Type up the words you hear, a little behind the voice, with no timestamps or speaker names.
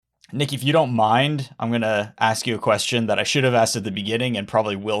Nick, if you don't mind, I'm going to ask you a question that I should have asked at the beginning and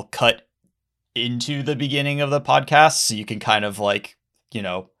probably will cut into the beginning of the podcast so you can kind of like, you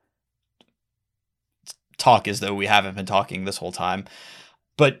know, talk as though we haven't been talking this whole time.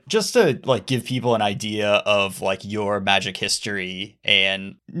 But just to like give people an idea of like your Magic history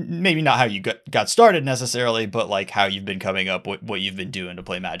and maybe not how you got started necessarily, but like how you've been coming up, what you've been doing to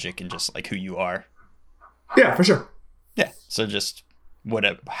play Magic and just like who you are. Yeah, for sure. Yeah. So just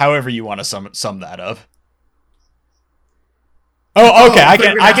whatever, however you want to sum that up. Oh, okay. I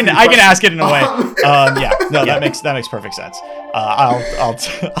can ask it in a way. Yeah. No, that makes perfect sense.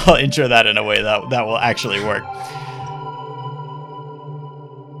 I'll intro that in a way that will actually work.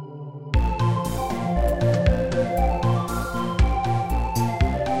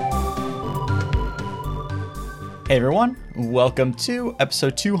 Hey everyone, welcome to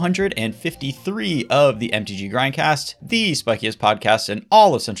episode 253 of the MTG Grindcast, the spikiest podcast in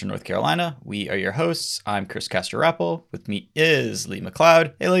all of Central North Carolina. We are your hosts. I'm Chris Castor-Rappel. With me is Lee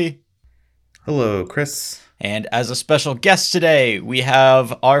McLeod. Hey Lee. Hello, Chris. And as a special guest today, we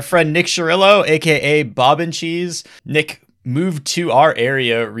have our friend Nick Chirillo, aka Bob and Cheese. Nick moved to our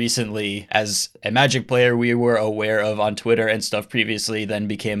area recently as a Magic player we were aware of on Twitter and stuff previously, then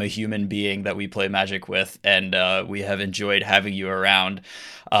became a human being that we play Magic with, and we have enjoyed having you around.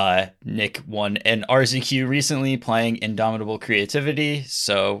 Nick won an RZQ recently playing Indomitable Creativity,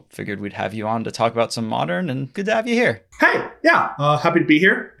 so figured we'd have you on to talk about some Modern, and good to have you here. Hey, yeah, happy to be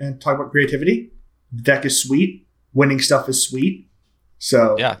here and talk about creativity. The deck is sweet. Winning stuff is sweet.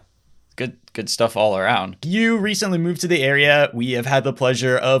 So yeah. Good stuff all around. You recently moved to the area. We have had the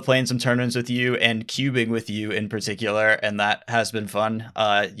pleasure of playing some tournaments with you and cubing with you in particular, and that has been fun.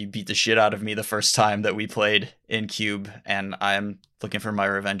 You beat the shit out of me the first time that we played in Cube, and I'm looking for my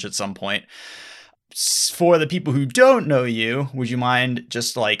revenge at some point. For the people who don't know you, would you mind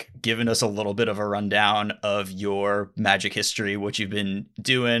just like giving us a little bit of a rundown of your Magic history, what you've been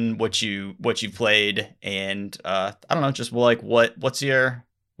doing, what you've played, and I don't know, just like what's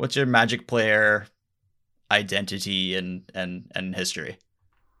your Magic player identity and history?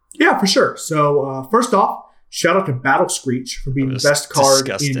 Yeah, for sure. So first off, shout out to Battle Screech for being the best card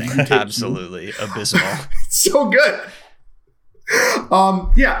disgusting. In UK. Absolutely abysmal. It's so good.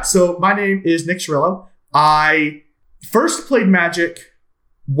 Yeah, so my name is Nick Chirillo. I first played Magic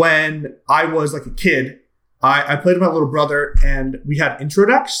when I was like a kid. I played with my little brother and we had intro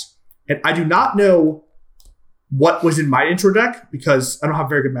decks. And I do not know what was in my intro deck because I don't have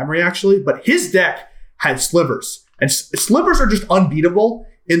very good memory actually, but his deck had slivers. And slivers are just unbeatable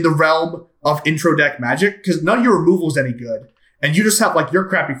in the realm of intro deck Magic because none of your removal is any good. And you just have like your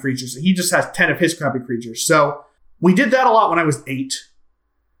crappy creatures. And he just has 10 of his crappy creatures. So we did that a lot when I was 8.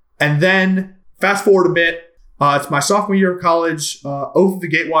 And then fast forward a bit, it's my sophomore year of college. Oath of the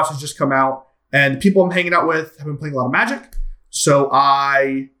Gatewatch has just come out. And the people I'm hanging out with have been playing a lot of Magic. So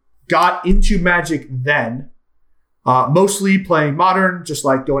I got into Magic then. Mostly playing Modern, just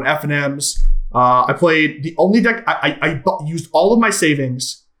like going F&Ms. I played the only deck, I used all of my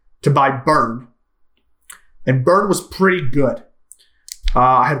savings to buy Burn. And Burn was pretty good.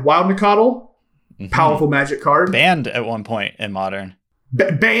 I had Wild Nacatl, powerful Magic card. Banned at one point in Modern.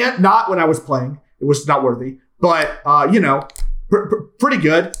 Banned, not when I was playing. It was not worthy. But, pretty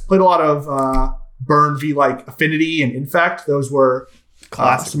good. Played a lot of Burn v like Affinity and Infect. Those were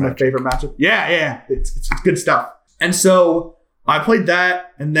some of my favorite matchups. Yeah. It's good stuff. And so I played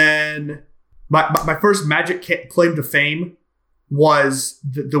that, and then my first Magic claim to fame was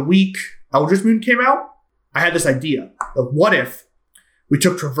the week Eldritch Moon came out. I had this idea of what if we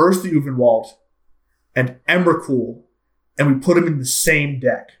took Traverse the Ulvenwald and Emrakul, and we put them in the same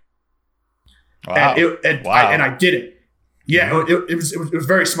deck. Wow. And I did it. Yeah, it was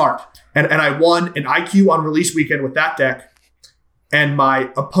very smart. And I won an IQ on release weekend with that deck, and my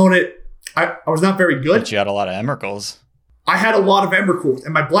opponent, I was not very good. But you had a lot of Emrakuls. I had a lot of Emrakuls,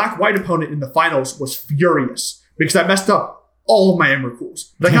 and my black-white opponent in the finals was furious because I messed up all of my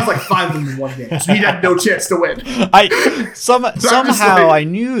Emrakuls. Like I had like 5 of them in one game, so he had no chance to win. Somehow I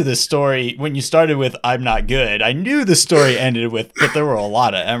knew the story when you started with "I'm not good." I knew the story ended with, but there were a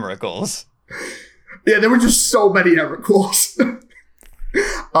lot of Emrakuls. Yeah, there were just so many Emrakuls.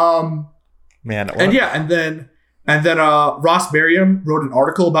 Man, And then Ross Merriam wrote an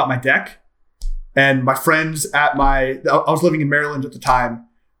article about my deck. And my friends I was living in Maryland at the time,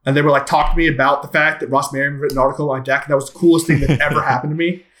 and they were like, talk to me about the fact that Ross Merriam wrote an article on my deck. And that was the coolest thing that ever happened to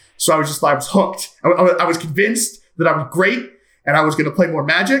me. So I was hooked. I was convinced that I was great and I was going to play more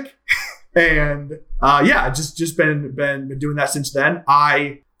Magic. And just been doing that since then.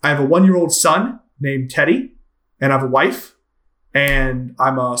 I have a 1-year-old son named Teddy, and I have a wife. and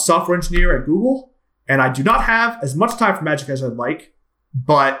I'm a software engineer at Google, and I do not have as much time for Magic as I'd like.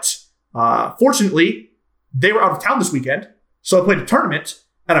 But fortunately, they were out of town this weekend, so I played a tournament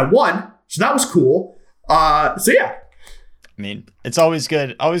and I won. So that was cool. So yeah. I mean, it's always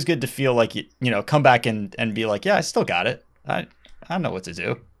good to feel like you come back and be like, yeah, I still got it. I know what to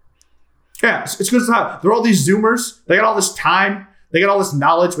do. Yeah, it's good to have. They're all these Zoomers. They got all this time. They got all this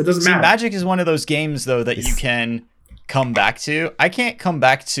knowledge, but it doesn't matter. Magic is one of those games, though, that you can come back to. I can't come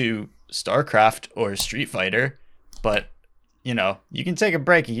back to StarCraft or Street Fighter, but, you can take a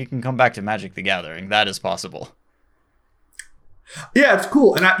break and you can come back to Magic the Gathering. That is possible. Yeah, it's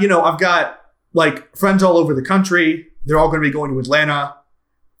cool. And, I've got, friends all over the country. They're all going to be going to Atlanta.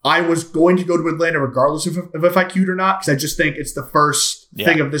 I was going to go to Atlanta regardless of if I queued or not, because I just think it's the first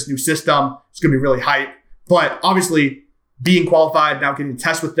thing of this new system. It's going to be really hype. But obviously, being qualified, now getting to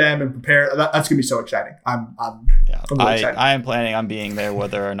test with them and prepare, that's going to be so exciting. I'm really excited. I am planning on being there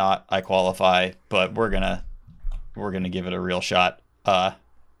whether or not I qualify, but we're gonna give it a real shot.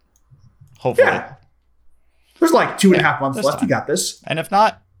 Hopefully. Yeah. There's 2.5 months left. Time. You got this. And if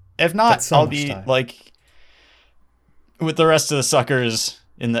not, I'll be time. With the rest of the suckers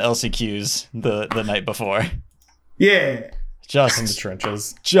in the LCQs the night before. Yeah. Just in the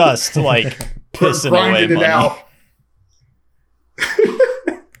trenches. Just pissing away money. Out.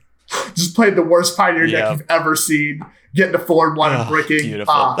 Just played the worst Pioneer deck you've ever seen. Getting to 4-1 and breaking.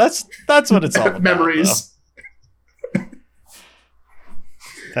 Beautiful. That's what it's all about. Memories.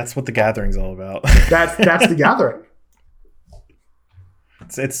 That's what the Gathering's all about. That's the Gathering.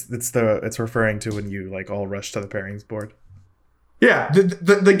 It's referring to when you all rush to the pairings board. Yeah,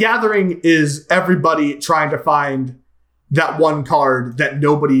 the Gathering is everybody trying to find that one card that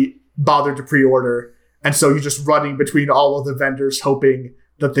nobody bothered to pre-order, and so you're just running between all of the vendors hoping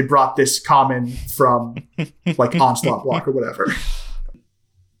that they brought this common from Onslaught block or whatever.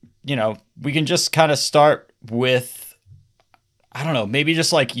 We can just kind of start with, I don't know, maybe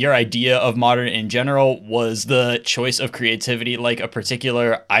just your idea of Modern in general. Was the choice of creativity a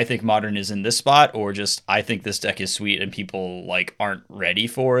particular, I think Modern is in this spot, or just I think this deck is sweet and people aren't ready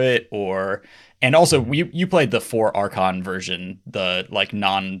for it? And also you played the 4 Archon version, the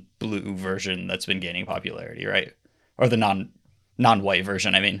non-blue version that's been gaining popularity, right? Or the non-white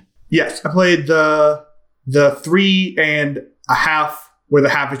version, I mean. Yes, I played the 3.5, where the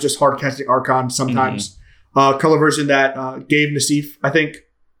half is just hard casting Archon sometimes. Color version that Gabe Nassif, I think,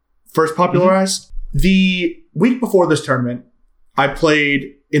 first popularized. The week before this tournament, I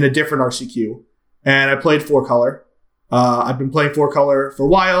played in a different RCQ, and I played 4-color. I've been playing 4-color for a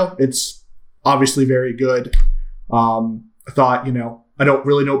while. It's obviously very good. I thought, I don't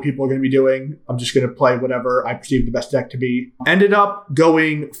really know what people are going to be doing. I'm just going to play whatever I perceive the best deck to be. Ended up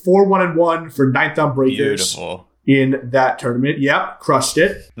going 4-1-1 for 9th on Breakers. Beautiful. In that tournament. Yep, crushed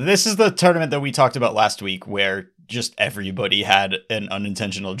it. This is the tournament that we talked about last week where just everybody had an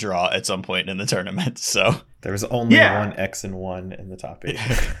unintentional draw at some point in the tournament. So there was only one X and 1 in the top 8.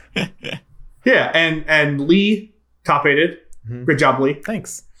 Yeah, and Lee top 8'd. Mm-hmm. Great job, Lee.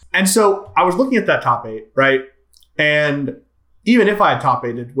 Thanks. And so I was looking at that top 8, right? And even if I had top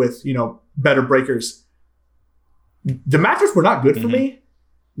 8'd with, better breakers, the matchups were not good for me.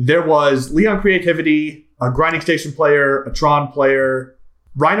 There was Leon Creativity, a Grinding Station player, a Tron player,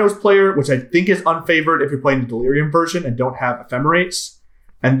 Rhinos player, which I think is unfavored if you're playing the Delirium version and don't have Ephemerates.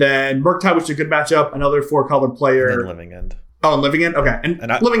 And then Murktide, which is a good matchup, another 4-color player. And then Living End. Oh, and Living End? Okay. And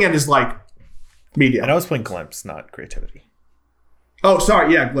Living End is medium. And I was playing Glimpse, not Creativity. Oh,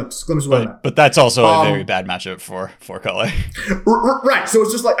 sorry. Yeah, Glimpse. Glimpse is what I meant. But that's also a very bad matchup for 4-color. Right. So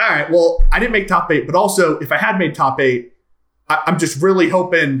it's just all right, well, I didn't make top 8, but also if I had made top 8, I'm just really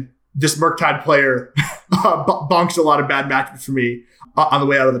hoping this Murktide player bonks a lot of bad matchups for me on the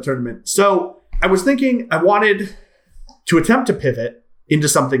way out of the tournament. So I was thinking I wanted to attempt to pivot into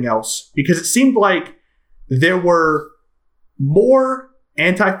something else because it seemed like there were more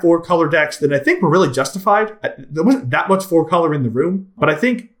anti-4-color decks than I think were really justified. There wasn't that much 4-color in the room, but I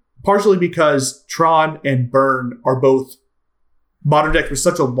think partially because Tron and Burn are both modern decks with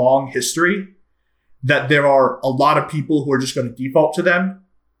such a long history that there are a lot of people who are just going to default to them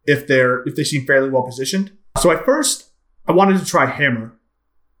if they seem fairly well positioned. So I wanted to try Hammer.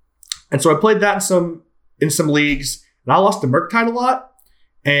 And so I played that in some leagues, and I lost to Murktide a lot.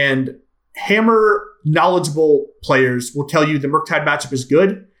 And Hammer knowledgeable players will tell you the Murktide matchup is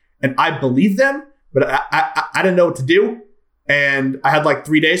good, and I believe them, but I didn't know what to do. And I had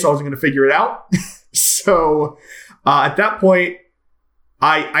 3 days, so I wasn't going to figure it out. So at that point,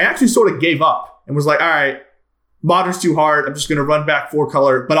 I actually sort of gave up and was like, all right, Modern's too hard. I'm just going to run back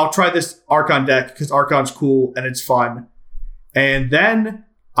 4-color, but I'll try this Archon deck because Archon's cool and it's fun. And then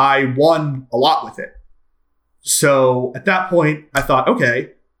I won a lot with it. So at that point, I thought,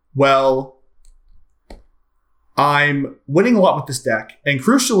 okay, well, I'm winning a lot with this deck. And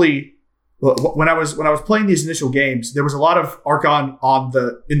crucially, when I was playing these initial games, there was a lot of Archon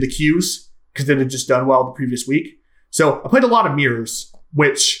in the queues because it had just done well the previous week. So I played a lot of mirrors,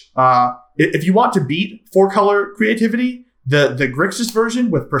 which if you want to beat 4-color creativity, the Grixis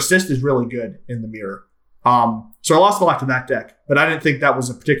version with Persist is really good in the mirror. So I lost a lot to that deck, but I didn't think that was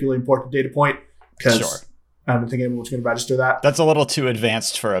a particularly important data point because I don't think anyone was going to register that. That's a little too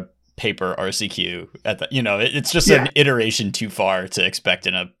advanced for a paper RCQ. It's just an iteration too far to expect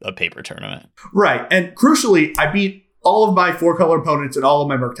in a paper tournament. Right, and crucially, I beat all of my 4-color opponents and all of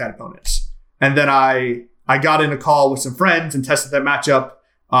my Murktide opponents, and then I got in a call with some friends and tested that matchup,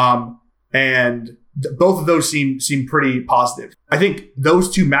 and both of those seem pretty positive. I think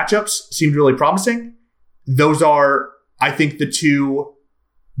those two matchups seemed really promising. Those are, I think, the two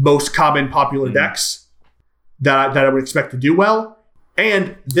most common popular decks that I would expect to do well.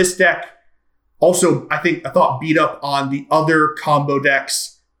 And this deck also, I thought beat up on the other combo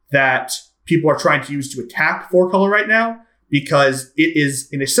decks that people are trying to use to attack 4-color right now, because it is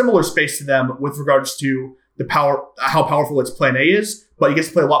in a similar space to them with regards to the power, how powerful its plan A is, but you get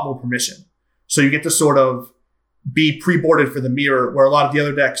to play a lot more permission. So you get to sort of be pre-boarded for the mirror, where a lot of the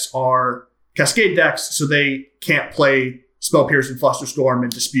other decks are Cascade decks, so they can't play Spell Pierce and Flusterstorm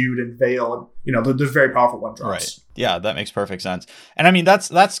and Dispute and Veil, and there's very powerful one drops. Right. Yeah, that makes perfect sense. And I mean,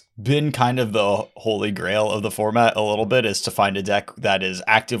 that's been kind of the holy grail of the format a little bit, is to find a deck that is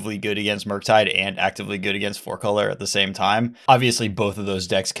actively good against Murktide and actively good against 4-color at the same time. Obviously, both of those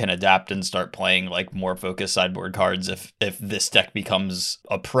decks can adapt and start playing like more focused sideboard cards if this deck becomes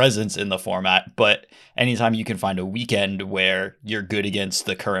a presence in the format. But anytime you can find a weekend where you're good against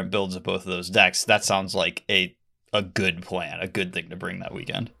the current builds of both of those decks, that sounds like a good plan, a good thing to bring that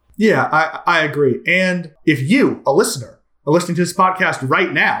weekend. Yeah, I agree. And if you, a listener, are listening to this podcast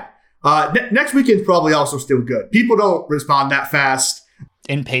right now, next weekend's probably also still good. People don't respond that fast.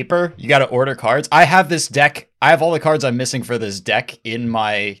 In paper, you got to order cards. I have this deck. I have all the cards I'm missing for this deck in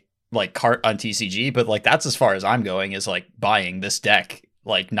my cart on TCG, but that's as far as I'm going, is buying this deck,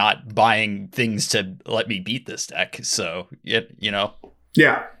 not buying things to let me beat this deck. So,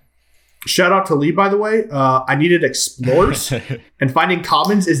 Yeah. Shout out to Lee, by the way. I needed Explorers, and finding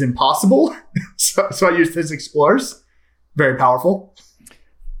commons is impossible. so I used his Explorers. Very powerful.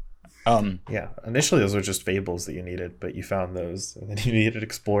 Yeah, initially those were just Fables that you needed, but you found those, and then you needed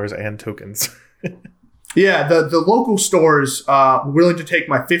Explorers and tokens. Yeah, the local stores were willing to take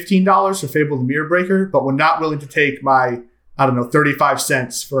my $15 for Fable the Mirror Breaker, but were not willing to take my, 35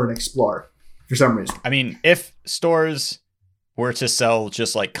 cents for an Explorer for some reason. I mean, if stores were to sell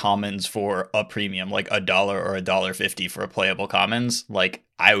just commons for a premium, $1 or $1.50 for a playable commons,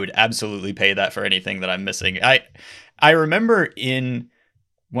 I would absolutely pay that for anything that I'm missing. I remember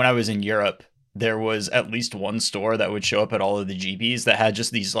when I was in Europe, there was at least one store that would show up at all of the GPs that had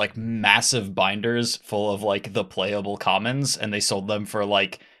just these massive binders full of the playable commons, and they sold them for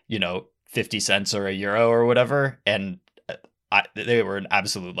 50 cents or €1 or whatever. And they were an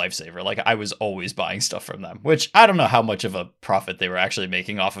absolute lifesaver. I was always buying stuff from them, which I don't know how much of a profit they were actually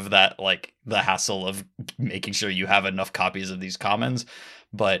making off of that, the hassle of making sure you have enough copies of these commons.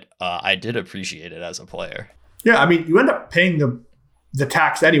 But I did appreciate it as a player. Yeah, I mean, you end up paying the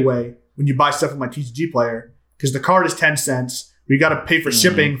tax anyway when you buy stuff from my TCG player, because the card is 10 cents. You got to pay for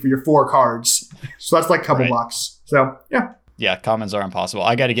shipping for your 4 cards. So that's a couple bucks. So, yeah. Yeah, commons are impossible.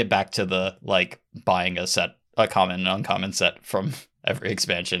 I got to get back to the buying a common and uncommon set from every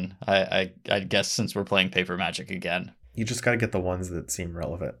expansion. I guess since we're playing paper Magic again. You just got to get the ones that seem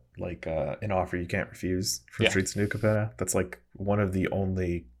relevant, an offer you can't refuse from Streets of New Capenna. That's one of the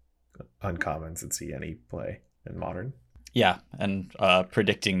only uncommons that see any play in Modern. Yeah, and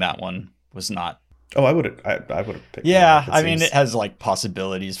predicting that one was not. Oh, I would have picked. Yeah, I mean, it has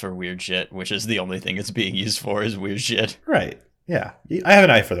possibilities for weird shit, which is the only thing it's being used for, is weird shit. Right. Yeah, I have an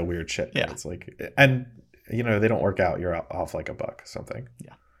eye for the weird shit. Yeah, it's and they don't work out. You're off $1 or something.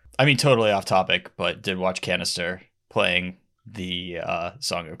 Yeah, I mean, totally off topic, but did watch Canister playing the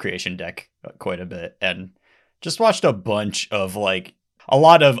Song of Creation deck quite a bit, and just watched a bunch of a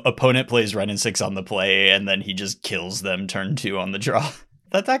lot of opponent plays Wrenn and 6 on the play, and then he just kills them turn 2 on the draw.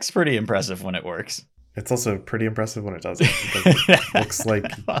 That deck's pretty impressive when it works. It's also pretty impressive when it doesn't. It looks like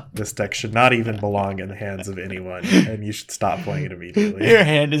this deck should not even belong in the hands of anyone, and you should stop playing it immediately. Your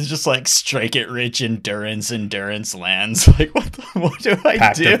hand is just Strike It Rich, Endurance lands. What do I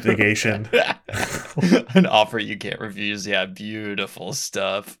Pact do? of Negation. An offer you can't refuse. Yeah, beautiful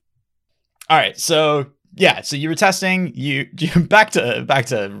stuff. All right, so Yeah, so you were testing, you back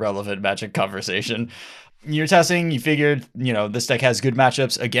to relevant Magic conversation. You're testing, you figured, this deck has good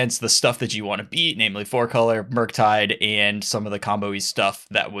matchups against the stuff that you want to beat, namely 4-color, Murktide, and some of the combo-y stuff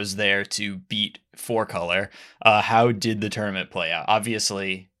that was there to beat 4-color. How did the tournament play out?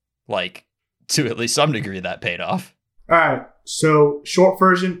 Obviously, to at least some degree, that paid off. All right, so short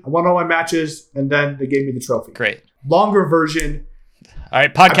version, I won all my matches, and then they gave me the trophy. Great. Longer version. All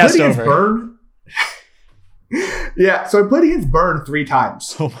right, podcast over. Burn. Yeah, so I played against Burn 3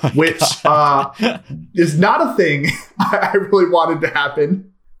 times, which is not a thing I really wanted to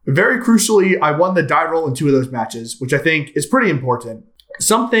happen. Very crucially, I won the die roll in 2 of those matches, which I think is pretty important.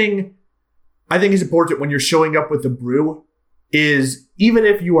 Something I think is important when you're showing up with the brew is even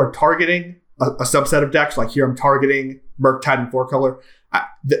if you are targeting a subset of decks, like here I'm targeting Murktide and 4-color,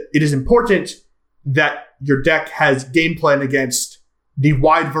 it is important that your deck has game plan against the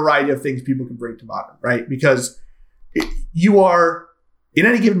wide variety of things people can bring to Modern, right? Because you are, in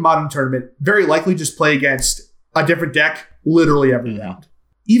any given Modern tournament, very likely just play against a different deck literally every round.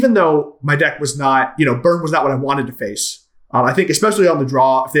 Even though my deck was not, Burn was not what I wanted to face. I think especially on the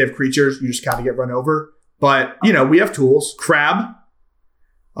draw, if they have creatures, you just kind of get run over. But, we have tools. Crab,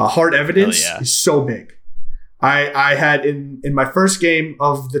 Hard Evidence is so big. I had in my first game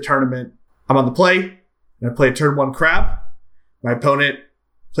of the tournament, I'm on the play, and I play a turn 1 Crab. My opponent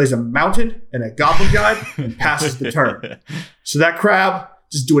plays a Mountain and a Goblin Guide and passes the turn. So that Crab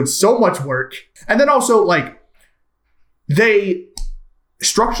just doing so much work. And then also, they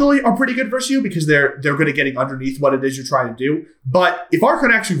structurally are pretty good versus you because they're good at getting underneath what it is you're trying to do. But if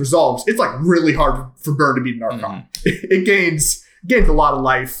Archon actually resolves, it's really hard for Burn to beat an Archon. It gains a lot of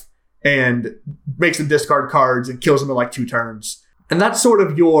life and makes them discard cards and kills them in 2 turns. And that's sort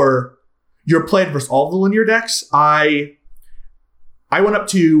of your plan versus all the linear decks. I went up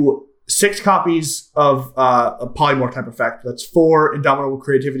to 6 copies of a Polymorph type effect. That's 4 Indomitable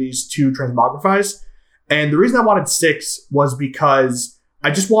Creativities, 2 Transmogrifies. And the reason I wanted 6 was because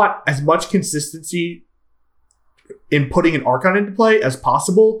I just want as much consistency in putting an Archon into play as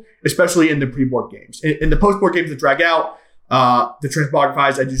possible, especially in the pre-board games. In the post-board games that drag out, the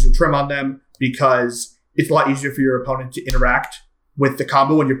Transmogrifies, I do some trim on them because it's a lot easier for your opponent to interact with the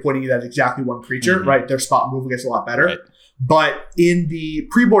combo when you're pointing it at exactly one creature, right? Their spot removal gets a lot better. Right. But in the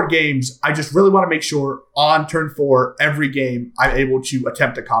pre-board games, I just really want to make sure on turn 4, every game, I'm able to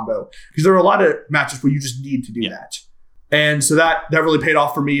attempt a combo. Because there are a lot of matches where you just need to do that. And so that really paid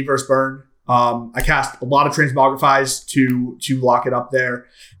off for me versus Burn. I cast a lot of Transmogrifies to lock it up there.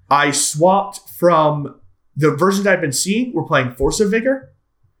 I swapped from the versions I've been seeing, we're playing Force of Vigor.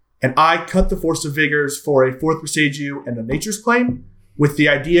 And I cut the Force of Vigors for a 4th Presagio and a Nature's Claim, with the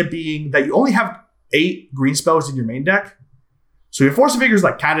idea being that you only have 8 green spells in your main deck. So your Force of Vigor is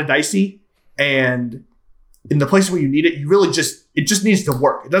kind of dicey, and in the places where you need it, it just needs to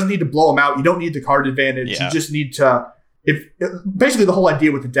work. It doesn't need to blow them out. You don't need the card advantage. You just need to. Basically the whole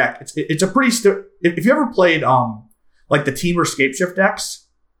idea with the deck, it's a pretty. If you ever played the Team or Scapeshift decks,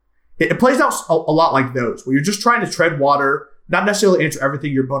 it plays out a lot like those, where you're just trying to tread water, not necessarily answer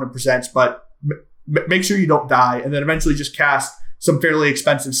everything your opponent presents, but make sure you don't die, and then eventually just cast some fairly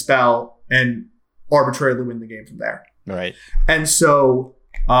expensive spell and arbitrarily win the game from there. Right. And so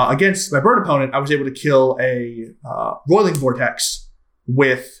against my Burn opponent, I was able to kill a Roiling Vortex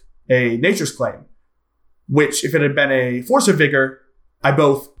with a Nature's Claim, which if it had been a Force of Vigor, I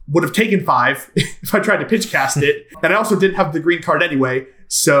both would have taken 5 if I tried to pitch cast it. And I also didn't have the green card anyway.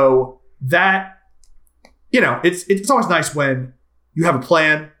 So that, it's always nice when you have a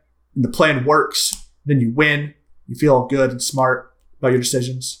plan and the plan works, then you win, you feel good and smart about your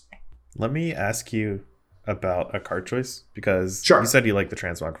decisions. Let me ask you about a card choice, because you said you like the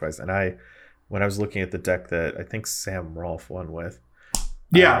Transmogrifies, and when I was looking at the deck that I think Sam Rolfe won with,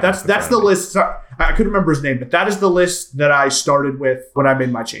 that's the list. Sorry, I couldn't remember his name, but that is the list that I started with when I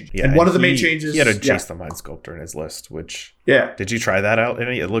made my change. And one of the main changes, he had a Jace the Mind Sculptor in his list. Which did you try that out?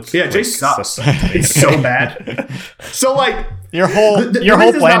 It looks Jace sucks. It's so bad. So your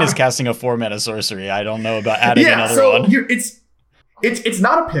whole plan is casting a 4-mana sorcery. I don't know about adding another one. It's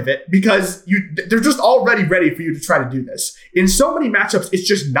not a pivot because they're just already ready for you to try to do this. In so many matchups, it's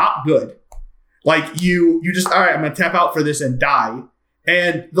just not good. You just, all right, I'm going to tap out for this and die.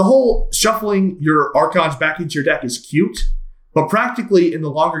 And the whole shuffling your Archons back into your deck is cute, but practically in the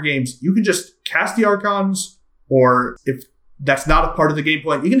longer games, you can just cast the Archons, or if that's not a part of the game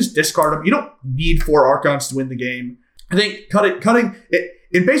plan, you can just discard them. You don't need 4 Archons to win the game. I think cutting it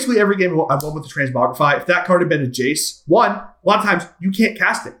in basically every game I've won with the Transmogrify, if that card had been a Jace, a lot of times you can't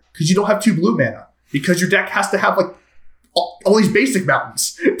cast it because you don't have 2 blue mana, because your deck has to have all these basic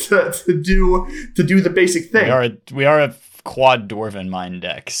mountains to do the basic thing. We are a quad Dwarven Mine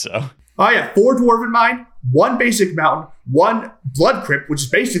deck, so. Oh yeah, 4 Dwarven Mine, 1 basic mountain, 1 Blood Crypt, which is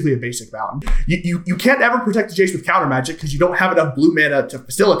basically a basic mountain. You can't ever protect the Jace with counter magic because you don't have enough blue mana to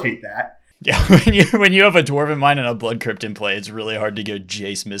facilitate that. Yeah, when you have a Dwarven Mine and a Blood Crypt in play, it's really hard to go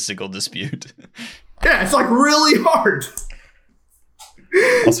Jace Mystical Dispute. Yeah, it's like really hard.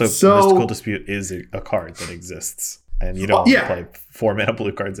 Also, Mystical Dispute is a card that exists, and you don't want to play 4 mana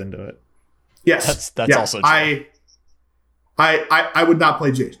blue cards into it. Yes, that's also true. I would not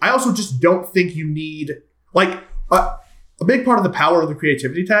play Jace. I also just don't think you need a big part of the power of the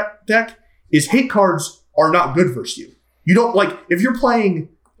creativity deck is hate cards are not good versus you. You don't if you're playing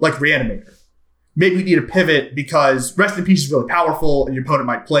like Reanimator, maybe you need a pivot because Rest in Peace is really powerful and your opponent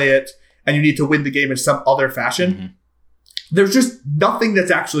might play it and you need to win the game in some other fashion. Mm-hmm. There's just nothing that's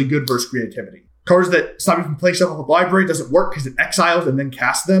actually good versus creativity. Cards that stop you from playing stuff off the library doesn't work because it exiles and then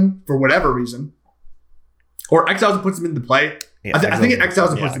casts them for whatever reason. Or exiles and puts them into play. Yeah, I think it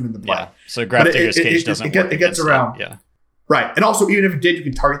exiles and puts them into play. Yeah. So Grafdigger's Cage doesn't work. It gets around. Yeah. Right. And also, even if it did, you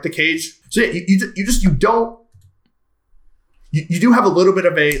can target the cage. So yeah, you do have a little bit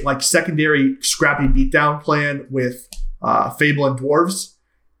of a secondary scrappy beatdown plan with Fable and Dwarves.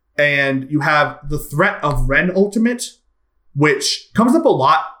 And you have the threat of Ren Ultimate, which comes up a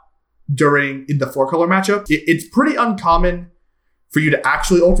lot in the 4-color matchup. It's pretty uncommon for you to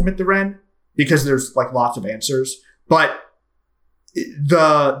actually ultimate the Ren because there's lots of answers. But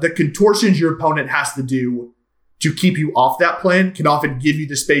the contortions your opponent has to do to keep you off that plan can often give you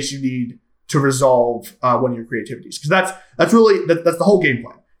the space you need to resolve one of your creativities. Because that's the whole game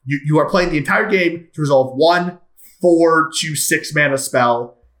plan. You are playing the entire game to resolve 1 4 to 6 mana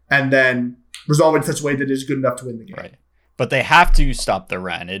spell and then resolve it in such a way that it is good enough to win the game. Right. But they have to stop the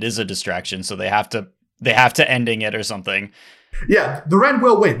Ren. It is a distraction, so they have to ending it or something. Yeah, the Ren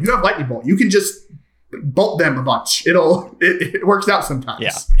will win. You have Lightning Bolt. You can just bolt them a bunch. It works out sometimes.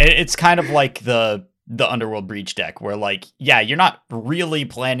 Yeah, it's kind of like the Underworld Breach deck where you're not really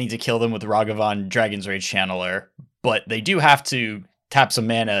planning to kill them with Ragavan Dragon's Rage Channeler, but they do have to tap some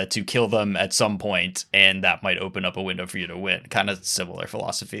mana to kill them at some point, and that might open up a window for you to win. Kind of similar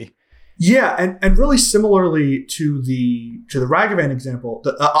philosophy. Yeah, and really similarly to the Ragavan example,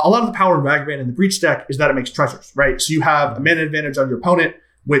 a lot of the power in Ragavan and the Breach deck is that it makes treasures, right? So you have a mana advantage on your opponent,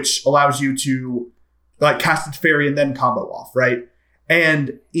 which allows you to cast its fairy and then combo off, right?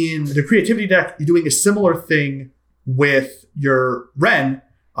 And in the creativity deck, you're doing a similar thing with your Ren.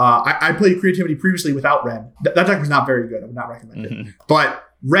 I played creativity previously without Ren. That deck was not very good. I would not recommend it. But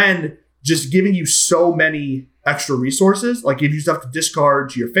Ren just giving you so many extra resources, gives you stuff to discard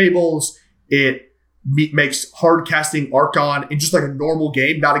to your Fables. It makes hard casting Archon in just a normal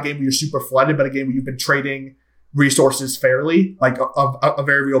game, not a game where you're super flooded, but a game where you've been trading resources fairly, a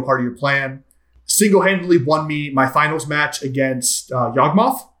very real part of your plan. Single-handedly won me my finals match against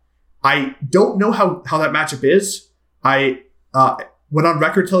Yawgmoth. I don't know how that matchup is. I went on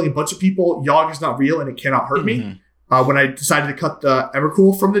record telling a bunch of people Yawg is not real and it cannot hurt me. When I decided to cut the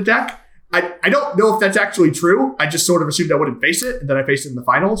Evercool from the deck. I don't know if that's actually true. I just sort of assumed I wouldn't face it, and then I faced it in the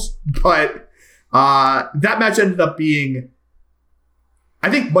finals. But that match ended up being, I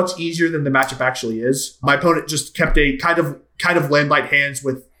think, much easier than the matchup actually is. My opponent just kept a kind of landlight hands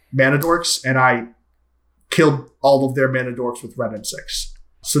with Mana Dorks, and I killed all of their Mana Dorks with Ren and 6.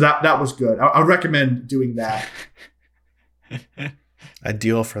 So that was good. I would recommend doing that.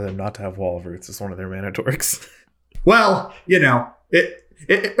 Ideal for them not to have Wall of Roots as one of their Mana Dorks. Well,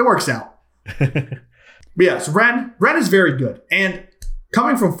 it works out. But yeah, so Ren is very good. And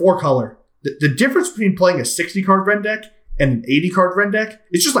coming from 4-color, the difference between playing a 60-card Ren deck and an 80-card Ren deck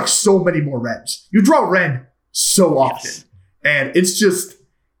is just so many more Rens. You draw Ren so often. Yes. And it's just,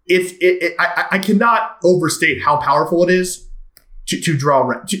 I cannot overstate how powerful it is to draw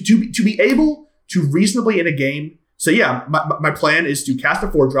Ren. To be able to reasonably in a game say, yeah, my plan is to cast a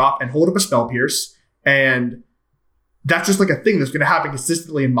 4-drop and hold up a Spell Pierce, and that's just a thing that's going to happen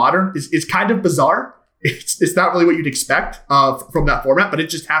consistently in Modern. It's kind of bizarre. It's not really what you'd expect from that format, but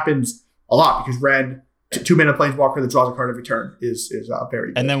it just happens a lot because Ren, 2-mana Planeswalker that draws a card every turn, is very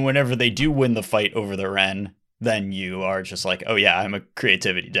good. And then whenever they do win the fight over the Ren, then you are just oh yeah, I'm a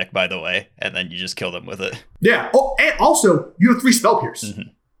creativity deck, by the way, and then you just kill them with it. Yeah. Oh, and also you have 3 Spell Pierce.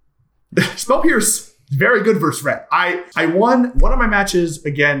 Spell Pierce is very good versus Ren. I won one of my matches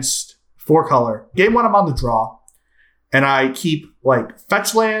against 4-color. Game 1, I'm on the draw. And I keep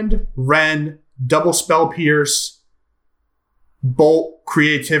Fetch Land, Ren, double Spell Pierce, Bolt,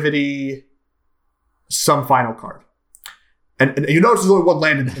 Creativity, some final card. And you notice there's only 1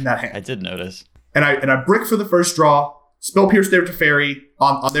 land in that hand. I did notice. And I brick for the first draw, Spell Pierce their Teferi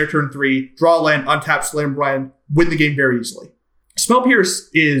on their turn 3, draw a land, untap, Slam Brand, win the game very easily. Spell Pierce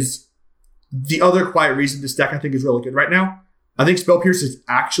is the other quiet reason this deck I think is really good right now. I think Spell Pierce is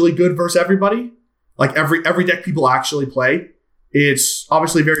actually good versus everybody. Like every deck people actually play. It's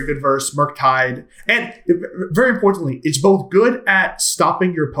obviously very good versus Murktide. And very importantly, it's both good at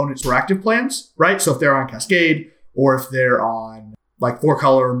stopping your opponent's reactive plans, right? So if they're on Cascade or if they're on like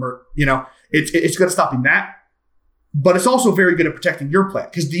 4-color, it's good at stopping that. But it's also very good at protecting your plan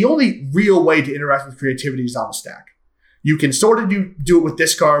because the only real way to interact with creativity is on the stack. You can sort of do it with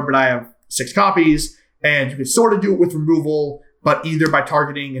discard, but I have 6 copies. And you can sort of do it with removal, but either by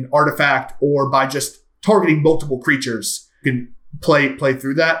targeting an artifact or by just targeting multiple creatures. You can play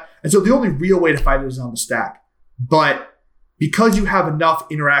through that. And so the only real way to fight it is on the stack. But because you have enough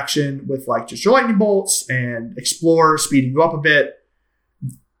interaction with like just your lightning bolts and explore speeding you up a bit,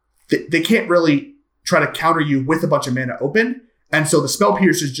 they can't really try to counter you with a bunch of mana open. And so the Spell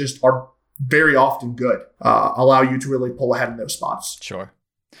Pierces just are very often good, allow you to really pull ahead in those spots. Sure.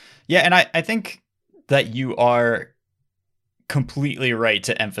 Yeah, and I think that you are completely right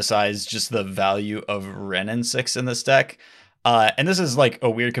to emphasize just the value of Wrenn and 6 in this deck. And this is like a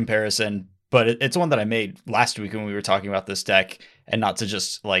weird comparison, but it's one that I made last week when we were talking about this deck, and not to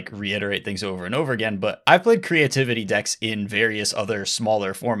just like reiterate things over and over again, but I've played creativity decks in various other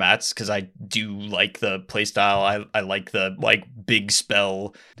smaller formats because I do like the playstyle. I like the like big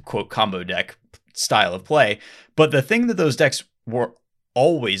spell quote combo deck style of play. But the thing that those decks were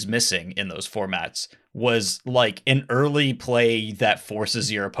always missing in those formats was like an early play that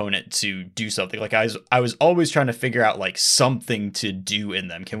forces your opponent to do something. Like I was always trying to figure out like something to do in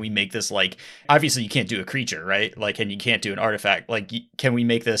them. Can we make this like, obviously you can't do a creature, right? Like, and you can't do an artifact. Like, can we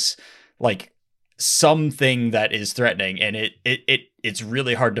make this like something that is threatening? And it's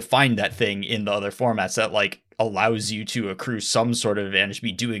really hard to find that thing in the other formats that like allows you to accrue some sort of advantage,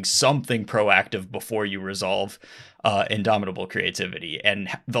 be doing something proactive before you resolve Indomitable Creativity. And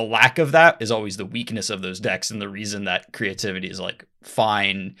the lack of that is always the weakness of those decks, and the reason that creativity is like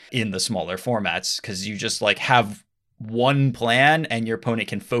fine in the smaller formats, because you just like have one plan and your opponent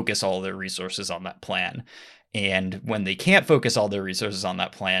can focus all their resources on that plan. And when they can't focus all their resources on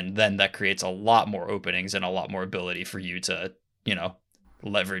that plan, then that creates a lot more openings and a lot more ability for you to,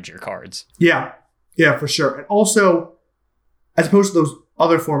 leverage your cards. Yeah, for sure. And also, as opposed to those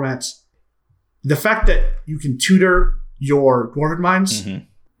other formats, the fact that you can tutor your Dwarven Mines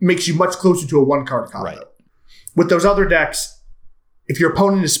makes you much closer to a 1-card combo. Right. With those other decks, if your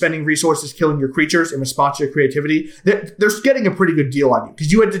opponent is spending resources killing your creatures in response to your creativity, they're getting a pretty good deal on you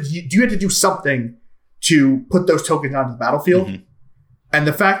because you had to do something to put those tokens onto the battlefield. Mm-hmm. And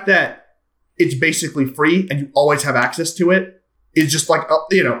the fact that it's basically free and you always have access to it is just like,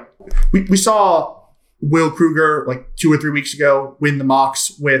 we saw Will Kruger like 2 or 3 weeks ago win the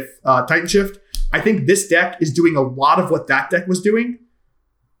Mox with Titan Shift. I think this deck is doing a lot of what that deck was doing.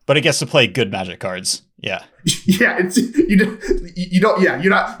 But it gets to play good Magic cards. Yeah. Yeah. It's, you don't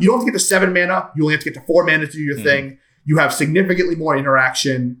have to get to 7 mana. You only have to get to 4 mana to do your thing. You have significantly more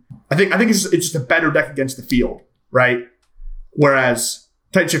interaction. I think it's just a better deck against the field, right? Whereas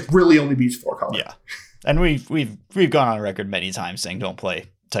Titan Shift really only beats 4 color. Yeah. And we've gone on record many times saying don't play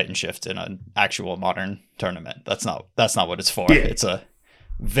Titan Shift in an actual Modern tournament. That's not what it's for. Yeah. It's a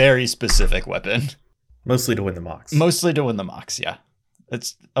very specific weapon. Mostly to win the Mox. Yeah.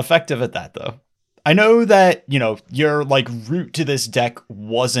 It's effective at that, though. I know that, your like route to this deck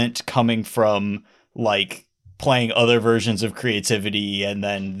wasn't coming from like playing other versions of creativity and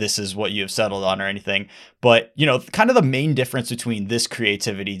then this is what you have settled on or anything. But, kind of the main difference between this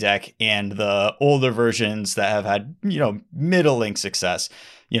creativity deck and the older versions that have had, middling success,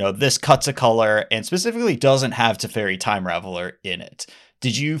 this cuts a color and specifically doesn't have Teferi Time Raveler in it.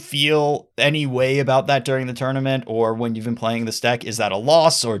 Did you feel any way about that during the tournament or when you've been playing this deck? Is that a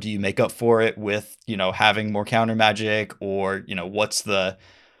loss or do you make up for it with, having more counter magic or, what's the,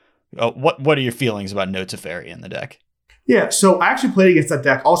 what are your feelings about no Teferi in the deck? Yeah. So I actually played against that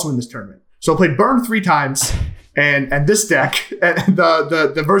deck also in this tournament. So I played Burn 3 times and this deck, and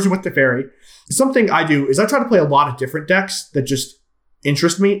the version with Teferi. Something I do is I try to play a lot of different decks that just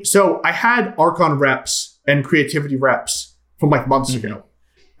interest me. So I had Archon reps and creativity reps from like months ago.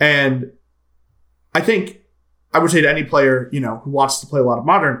 And I think I would say to any player, who wants to play a lot of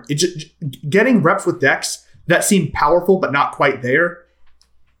Modern, getting reps with decks that seem powerful but not quite there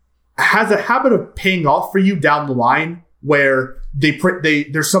has a habit of paying off for you down the line where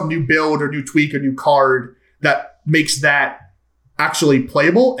there's some new build or new tweak or new card that makes that actually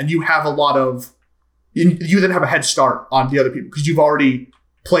playable, and you have you then have a head start on the other people because you've already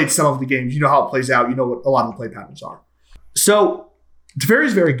played some of the games. You know how it plays out. You know what a lot of the play patterns are. So Teferi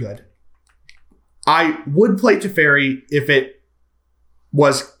is very good. I would play Teferi if it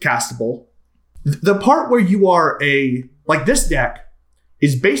was castable. The part where you are this deck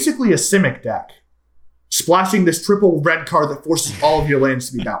is basically a Simic deck, splashing this triple red card that forces all of your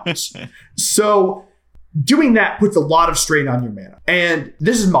lands to be balanced. So doing that puts a lot of strain on your mana. And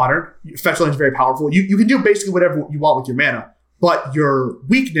this is modern. Fetch land is very powerful. You can do basically whatever you want with your mana, but your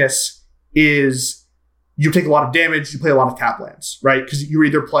weakness is you take a lot of damage, you play a lot of tap lands, right? Because you're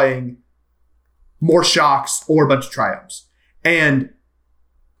either playing more shocks or a bunch of triumphs. And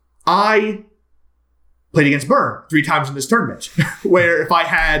I played against Burn 3 times in this tournament, where if I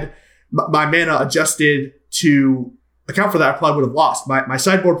had my mana adjusted to account for that, I probably would have lost. My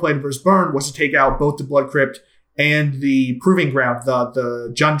sideboard plan versus Burn was to take out both the Blood Crypt and the Proving Ground,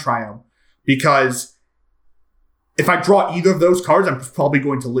 the Jund Triumph, because if I draw either of those cards, I'm probably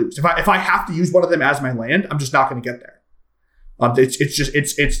going to lose. If I have to use one of them as my land, I'm just not going to get there.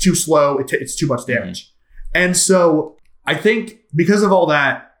 It's too slow. It's too much damage. And so I think because of all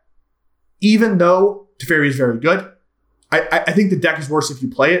that, even though Teferi is very good, I think the deck is worse if you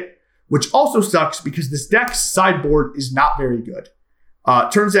play it, which also sucks because this deck's sideboard is not very good.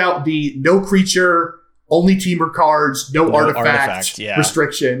 Turns out the no creature, only teamer cards, no artifact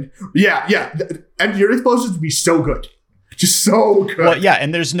restriction. Yeah. And you're supposed to be so good. Just so good. Well, yeah,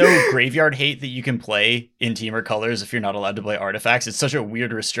 and there's no graveyard hate that you can play in Teamer colors if you're not allowed to play artifacts. It's such a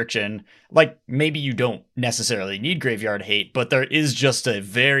weird restriction. Like, maybe you don't necessarily need graveyard hate, but there is just a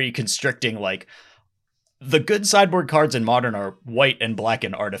very constricting, the good sideboard cards in Modern are white and black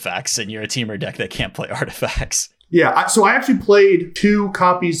and artifacts, and you're a Teamer deck that can't play artifacts. Yeah, so I actually played 2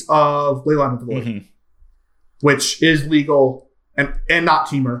 copies of Leyline of the Void, which is legal and not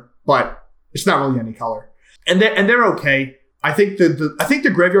Teamer, but it's not really any color. And they're okay. I think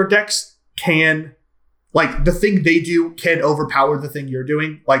the graveyard decks can, the thing they do can overpower the thing you're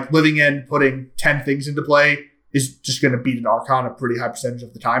doing. Like Living End putting 10 things into play is just going to beat an Archon a pretty high percentage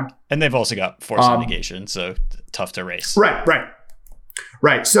of the time. And they've also got Force of Negation, so tough to race.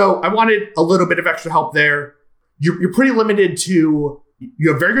 Right. So I wanted a little bit of extra help there. You're pretty limited to, you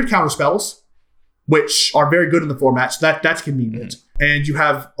have very good counter spells, which are very good in the format, so that's convenient. And you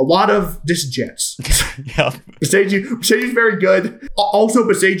have a lot of disenchants. Yeah. Boseiju is very good. Also,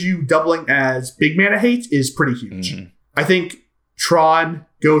 Boseiju doubling as big mana hate is pretty huge. I think Tron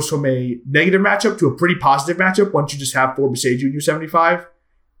goes from a negative matchup to a pretty positive matchup once you just have 4 Boseiju in U75.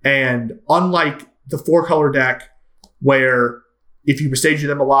 And unlike the 4-color deck, where if you Boseiju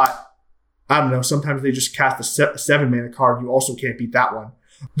them a lot, I don't know, sometimes they just cast a 7 mana card. You also can't beat that one.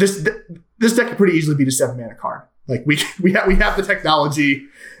 This deck can pretty easily beat a 7 mana card. We have the technology.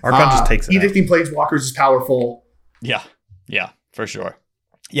 Archon just takes it. Edicting Planeswalkers is powerful. Yeah, for sure.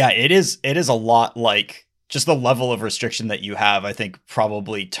 Yeah, it is a lot like just the level of restriction that you have, I think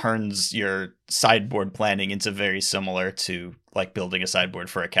probably turns your sideboard planning into very similar to building a sideboard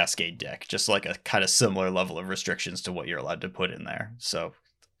for a Cascade deck. Just like a kind of similar level of restrictions to what you're allowed to put in there. So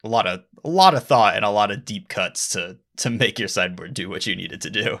a lot of thought and a lot of deep cuts to make your sideboard do what you need it to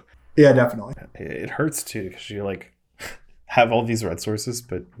do. Yeah, definitely. It hurts too because you have all these red sources,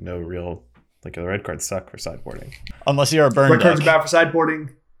 but no real the red cards suck for sideboarding. Unless you're a burn red deck. Cards are bad for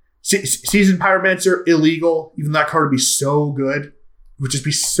sideboarding. Seasoned Pyromancer illegal. Even that card would be so good. It would just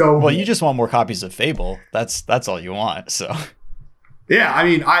be so. Well, good. You just want more copies of Fable. That's all you want. So. Yeah, I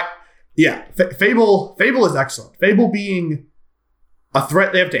mean, Fable is excellent. Fable being a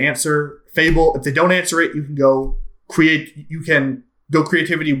threat they have to answer. Fable, if they don't answer it, you can go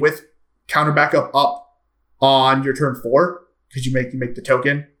creativity with counter backup up on your turn 4 because you make the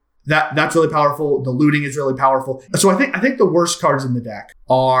token. That's really powerful. The looting is really powerful. So I think the worst cards in the deck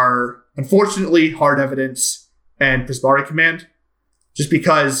are unfortunately Hard Evidence and Prismari Command, just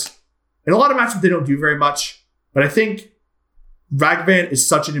because in a lot of matchups they don't do very much. But I think Ragavan is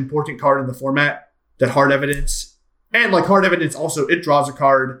such an important card in the format that Hard Evidence and Hard Evidence also it draws a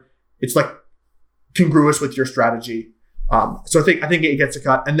card. It's congruous with your strategy. So I think it gets a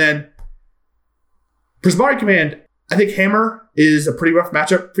cut. And then Prismari Command, I think Hammer is a pretty rough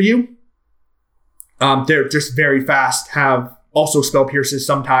matchup for you. They're just very fast, have also spell pierces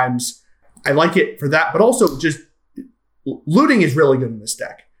sometimes. I like it for that, but also just looting is really good in this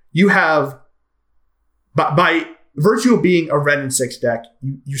deck. You have, by virtue of being a red and 6 deck,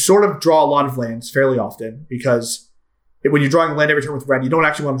 you sort of draw a lot of lands fairly often because when you're drawing a land every turn with red, you don't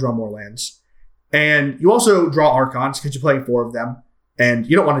actually want to draw more lands. And you also draw Archons because you're playing 4 of them, and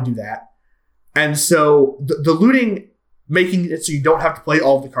you don't want to do that. And so the looting, making it so you don't have to play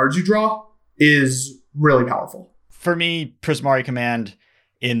all of the cards you draw, is really powerful. For me, Prismari Command,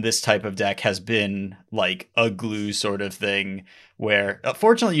 in this type of deck has been like a glue sort of thing where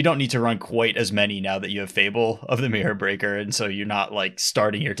fortunately you don't need to run quite as many now that you have Fable of the Mirror Breaker, and so you're not like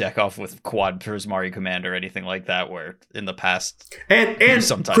starting your deck off with quad Prismari Command or anything like that, where in the past and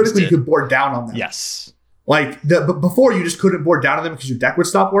sometimes critically you could board down on them. Yes. Like before you just couldn't board down on them because your deck would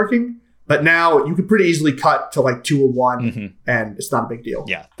stop working, but now you could pretty easily cut to like 2 or 1 and it's not a big deal.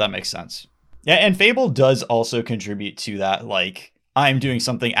 Yeah, that makes sense. Yeah, and Fable does also contribute to that, like, I'm doing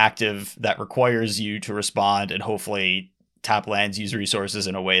something active that requires you to respond and hopefully tap lands, use resources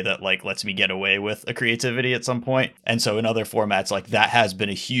in a way that like lets me get away with a creativity at some point. And so in other formats, like that has been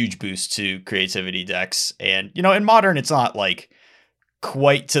a huge boost to creativity decks. And, you know, in Modern, it's not like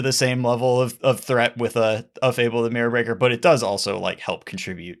quite to the same level of threat with a Fable the Mirror Breaker, but it does also like help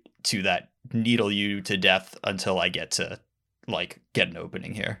contribute to that needle you to death until I get to like get an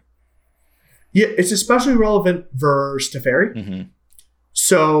opening here. Yeah, it's especially relevant versus Teferi. Mm-hmm.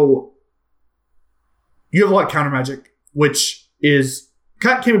 So you have a lot of counter magic, which is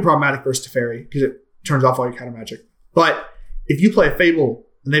can be problematic versus Teferi because it turns off all your counter magic. But if you play a Fable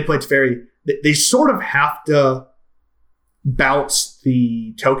and they play Teferi, they sort of have to bounce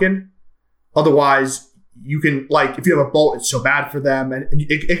the token. Otherwise, you can, like, if you have a Bolt, it's so bad for them, and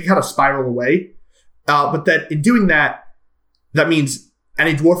it can kind of spiral away. But then in doing that, that means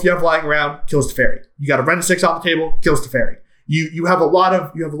any dwarf you have lying around kills Teferi. You got a Ren 6 off the table, kills Teferi. You have a lot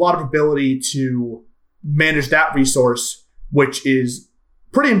of ability to manage that resource, which is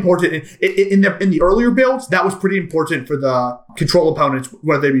pretty important. In the earlier builds, that was pretty important for the control opponents,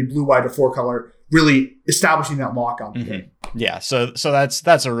 whether they be blue, white, or 4-color, really establishing that lock on the game. Yeah, so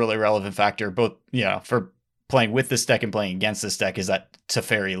that's a really relevant factor, both, you know, for playing with this deck and playing against this deck, is that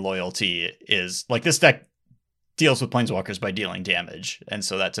Teferi loyalty is like, this deck deals with planeswalkers by dealing damage, and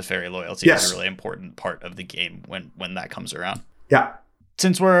so that Teferi loyalty is a really important part of the game when that comes around. Yeah.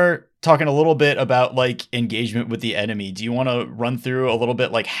 Since we're talking a little bit about like engagement with the enemy, do you want to run through a little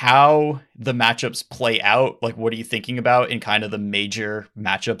bit like how the matchups play out? Like, what are you thinking about in kind of the major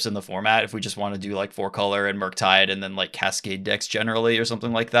matchups in the format? If we just want to do like 4-color and Murktide and then like Cascade decks generally or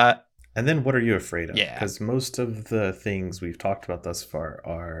something like that. And then what are you afraid of? Yeah. Because most of the things we've talked about thus far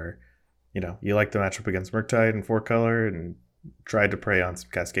are, you know, you like the matchup against Murktide and 4-color and tried to prey on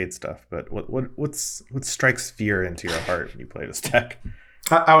some Cascade stuff. But what strikes fear into your heart when you play this deck?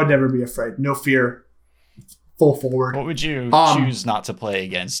 I would never be afraid. No fear. Full forward. What would you choose not to play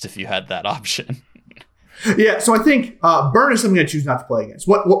against if you had that option? Yeah, so I think Burn is something I choose not to play against.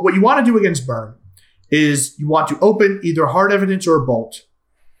 What you want to do against Burn is you want to open either Hard Evidence or a Bolt,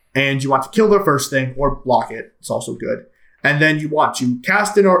 and you want to kill their first thing or block it. It's also good. And then you want to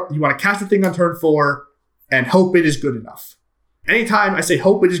cast a thing on turn 4 and hope it is good enough. Anytime I say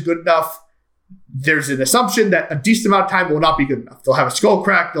hope it is good enough, there's an assumption that a decent amount of time will not be good enough. They'll have a Skull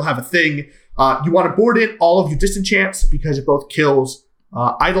Crack, they'll have a thing. You want to board in all of your disenchants because it both kills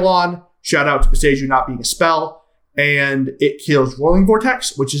Eidolon, shout out to Boseiju not being a spell, and it kills Rolling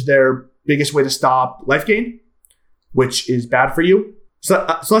Vortex, which is their biggest way to stop life gain, which is bad for you. So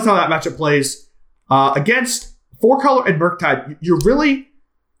that's how that matchup plays. Against 4-color and Murktide,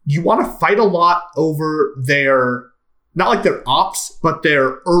 you want to fight a lot over their, not like their ops, but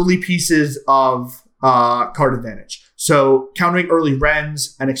their early pieces of card advantage. So countering early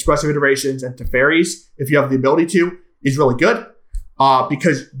Rens and Expressive Iterations and Teferis, if you have the ability to, is really good.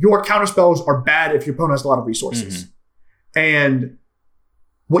 Because your counterspells are bad if your opponent has a lot of resources. Mm-hmm. And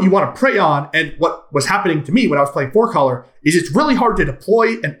what you want to prey on, and what was happening to me when I was playing 4-color, is it's really hard to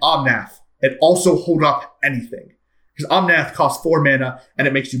deploy an Omnath and also hold up anything. Because Omnath costs 4 mana, and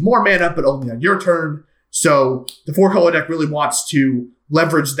it makes you more mana, but only on your turn. So the 4-color deck really wants to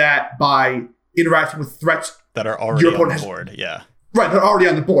leverage that by interacting with threats that are already on the board. Yeah. Right, they're already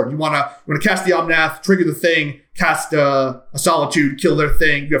on the board. You want to cast the Omnath, trigger the thing, cast a Solitude, kill their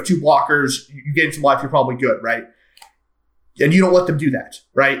thing. You have 2 blockers. You gain some life. You're probably good, right? And you don't let them do that,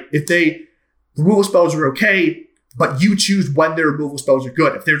 right? If removal spells are okay, but you choose when their removal spells are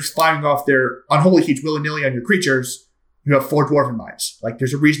good. If they're just firing off their Unholy Heats willy-nilly on your creatures, you have 4 Dwarven Minds. Like,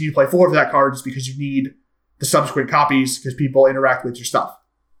 there's a reason you play 4 of that card, is because you need the subsequent copies because people interact with your stuff.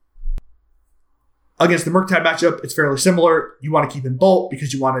 Against the Murktide matchup, it's fairly similar. You want to keep in Bolt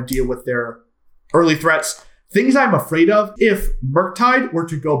because you want to deal with their early threats. Things I'm afraid of, if Murktide were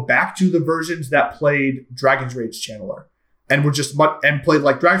to go back to the versions that played Dragon's Rage Channeler and played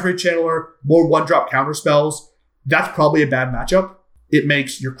like Dragon's Rage Channeler, more 1-drop counter spells, that's probably a bad matchup. It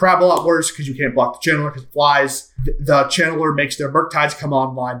makes your Crab a lot worse because you can't block the Channeler because it flies. The Channeler makes their Murktides come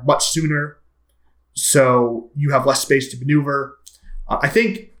online much sooner, so you have less space to maneuver. I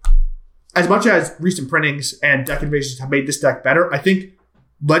think as much as recent printings and deck innovations have made this deck better, I think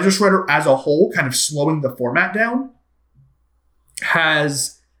Ledger Shredder as a whole kind of slowing the format down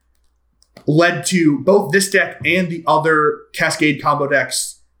has led to both this deck and the other Cascade combo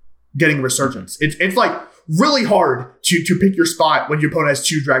decks getting a resurgence. It's like really hard to pick your spot when your opponent has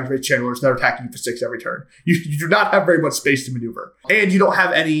 2 Dragon Face Channelers that are attacking you for 6 every turn. You do not have very much space to maneuver. And you don't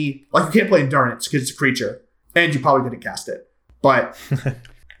have any, like you can't play Endurance because it's a creature, and you probably didn't cast it. But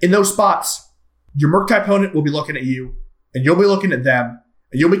in those spots, your Murktide opponent will be looking at you, and you'll be looking at them,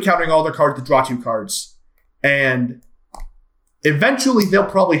 and you'll be countering all their cards to draw 2 cards. And eventually they'll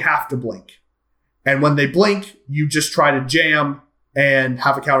probably have to blink. And when they blink, you just try to jam and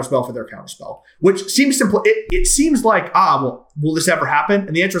have a counterspell for their counterspell, which seems simple. It seems like, well, will this ever happen?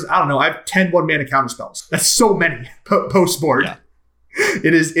 And the answer is, I don't know. I have 10 1-mana counterspells. That's so many post-board. Yeah.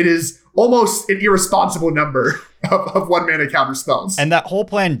 It is almost an irresponsible number of 1-mana counterspells. And that whole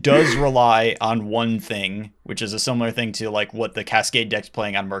plan does rely on one thing, which is a similar thing to like what the Cascade decks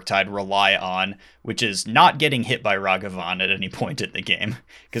playing on Murktide rely on, which is not getting hit by Ragavan at any point in the game.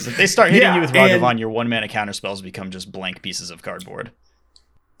 Because if they start hitting you with Ragavan, your 1-mana counterspells become just blank pieces of cardboard.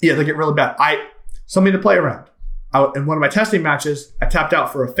 Yeah, they get really bad. Something to play around. In one of my testing matches, I tapped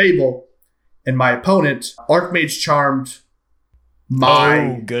out for a Fable, and my opponent Archmage charmed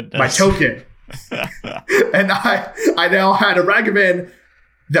my token. And I now had a Ragavan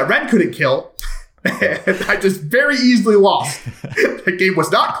that Ren couldn't kill. And I just very easily lost. The game was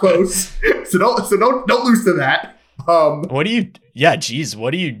not close. So don't lose to that. What do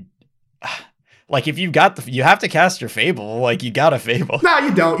you like if you got you have to cast your Fable, like you got a Fable. No,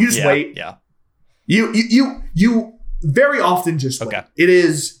 you don't. You just wait. Yeah. You very often just wait. Okay. It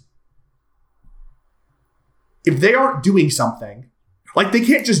is, if they aren't doing something, like they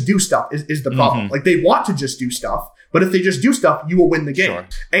can't just do stuff is the problem. Like they want to just do stuff, but if they just do stuff, you will win the game. Sure.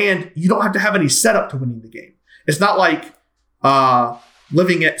 And you don't have to have any setup to winning the game. It's not like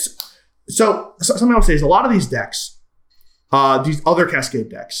living it. So something I'll say is a lot of these decks, these other Cascade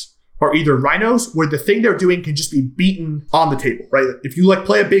decks, are either Rhinos where the thing they're doing can just be beaten on the table, right? If you like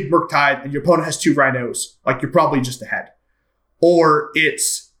play a big Murktide and your opponent has 2 Rhinos, like you're probably just ahead. Or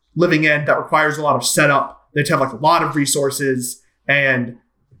it's Living End that requires a lot of setup. They have like a lot of resources. And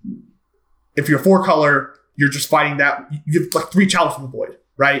if you're 4-color, you're just fighting that. You have like 3 Chalice of the Void,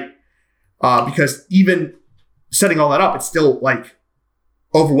 right? Because even setting all that up, it's still like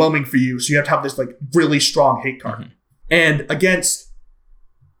overwhelming for you. So you have to have this like really strong hate card. And against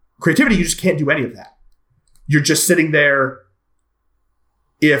Creativity, you just can't do any of that. You're just sitting there.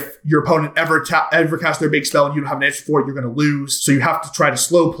 If your opponent ever casts their big spell and you don't have an answer for it, you're going to lose. So you have to try to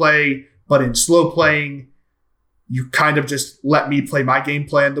slow play. But in slow playing, you kind of just let me play my game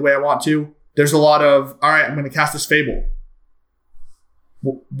plan the way I want to. There's a lot of, all right, I'm going to cast this Fable.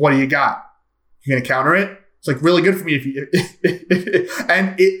 What do you got? You're going to counter it? It's like really good for me if you,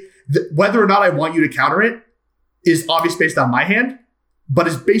 and whether or not I want you to counter it is obvious based on my hand, but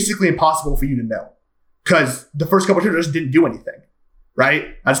it's basically impossible for you to know because the first couple of turns just didn't do anything,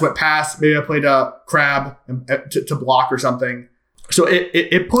 right? I just went past. Maybe I played a crab to block or something. So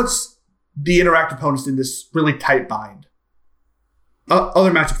it puts the interactive opponents in this really tight bind.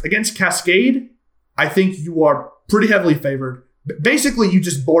 Other matchups against Cascade, I think you are pretty heavily favored. Basically, you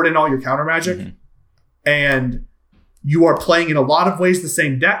just board in all your counter magic, and you are playing in a lot of ways the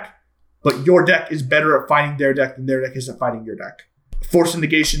same deck, but your deck is better at fighting their deck than their deck is at fighting your deck. Force of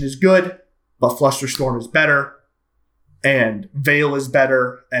Negation is good, but Flusterstorm is better, and Veil is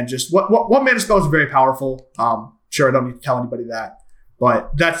better, and just what mana spells are very powerful. Sure, I don't need to tell anybody that,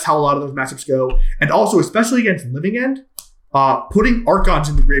 but that's how a lot of those matchups go. And also, especially against Living End, putting Archons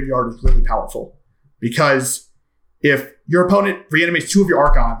in the graveyard is really powerful because if your opponent reanimates 2 of your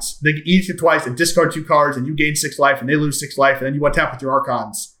Archons, they can each hit twice and discard 2 cards, and you gain 6 life, and they lose 6 life, and then you untap with your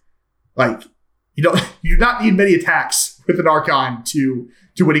Archons. Like you do not need many attacks with an Archon to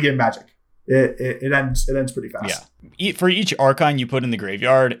win a game Magic. It ends pretty fast. Yeah. For each Archon you put in the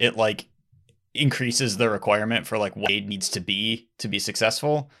graveyard, it like increases the requirement for like what it needs to be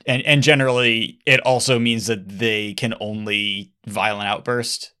successful. And generally it also means that they can only Violent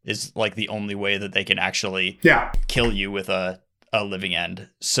Outburst is like the only way that they can actually kill you with a Living End.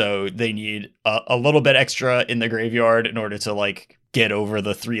 So they need a little bit extra in the graveyard in order to like get over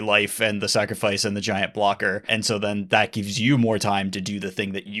the 3 life and the sacrifice and the giant blocker. And so then that gives you more time to do the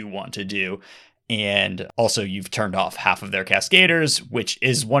thing that you want to do. And also you've turned off half of their Cascaders, which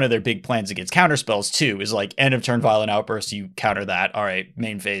is one of their big plans against counterspells too, is like end of turn Violent Outburst, you counter that. All right,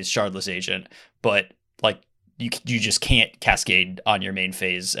 main phase, Shardless Agent. But like you just can't Cascade on your main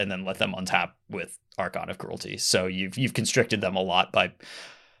phase and then let them untap with Archon of Cruelty. So you've constricted them a lot by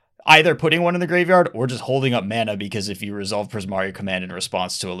either putting one in the graveyard or just holding up mana, because if you resolve Prismari Command in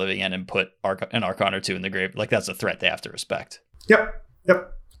response to a living end and put an Archon or two in the grave, like that's a threat they have to respect. Yep.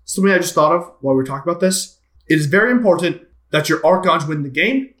 Something I just thought of while we were talking about this. It is very important that your Archons win the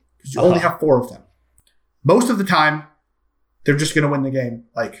game because you only have 4 of them. Most of the time, they're just going to win the game.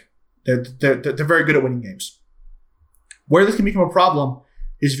 Like they're very good at winning games. Where this can become a problem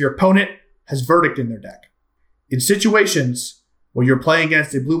is if your opponent has Verdict in their deck. In situations where you're playing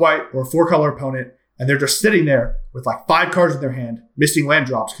against a blue-white or a 4-color opponent and they're just sitting there with like 5 cards in their hand, missing land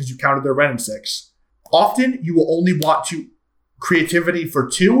drops because you countered their Wrenn and 6, often you will only want to creativity for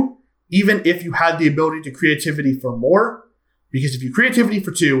 2, even if you had the ability to creativity for more. Because if you creativity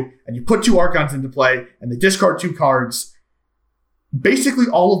for 2 and you put 2 Archons into play and they discard 2 cards, basically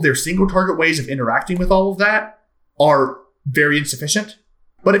all of their single target ways of interacting with all of that are very insufficient.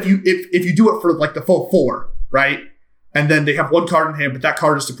 But if you do it for like the full 4, right? And then they have 1 card in hand, but that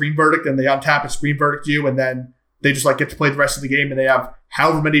card is Supreme Verdict, and they untap and Supreme Verdict you, and then they just like get to play the rest of the game, and they have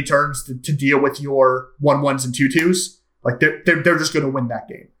however many turns to deal with your 1/1s and 2/2s. Like they're just going to win that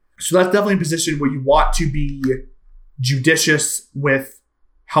game. So that's definitely a position where you want to be judicious with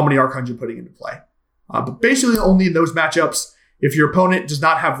how many Archons you're putting into play. But basically only in those matchups, if your opponent does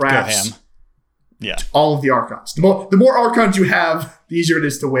not have Wraths, all of the Archons. The more Archons you have, the easier it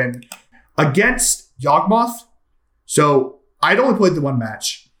is to win. Against Yawgmoth, so I'd only played the one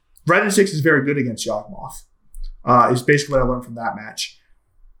match. Wrenn and 6 is very good against Yawgmoth, is basically what I learned from that match.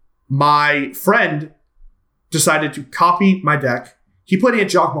 My friend decided to copy my deck. He played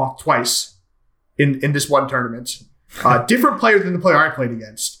against Yawgmoth twice in this one tournament. Different player than the player I played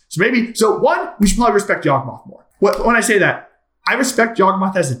against. So one, we should probably respect Yawgmoth more. When I say that, I respect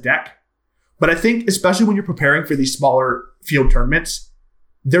Yawgmoth as a deck, but I think especially when you're preparing for these smaller field tournaments,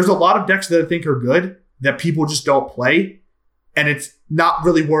 there's a lot of decks that I think are good that people just don't play, and it's not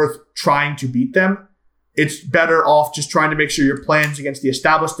really worth trying to beat them. It's better off just trying to make sure your plans against the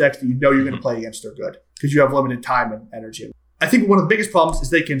established decks that you know you're going to play against are good, because you have limited time and energy. I think one of the biggest problems is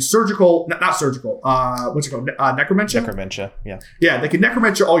they can Necromentia? Necromentia, yeah. Yeah, they can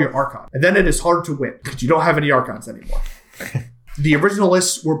Necromentia all your Archon, and then it is hard to win because you don't have any Archons anymore. The original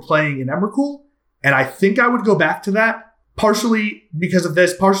lists were playing in Emrakul, and I think I would go back to that, partially because of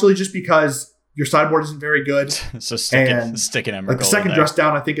this, partially just because your sideboard isn't very good. So stick in Emrakul. Like the second dress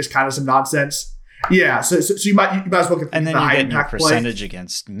down, I think, is kind of some nonsense. Yeah, so you might as well get and then you get your percentage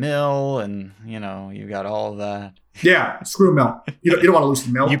against Mill, and you got all of that. Yeah, screw Mill. You don't want to lose to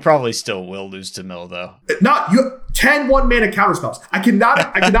Mill. You probably still will lose to Mill, though. Not you. 10 1-mana counterspells. I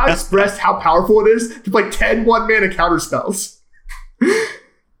cannot express how powerful it is to play 10 1-mana counterspells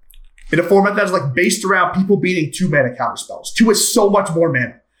in a format that is like based around people beating 2-mana counterspells. 2 is so much more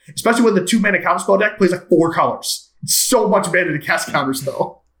mana, especially when the 2-mana counterspell deck plays like 4 colors. It's so much mana to cast counterspell.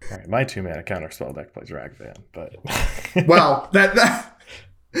 All right, my 2-mana counterspell deck plays Ragvan, but well, that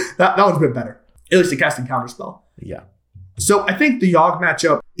one's a bit better. At least at casting counterspell. Yeah. So I think the Yogg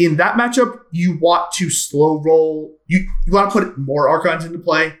matchup, in that matchup, you want to slow roll. You want to put more Archons into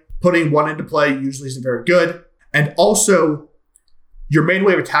play. Putting 1 into play usually isn't very good. And also, your main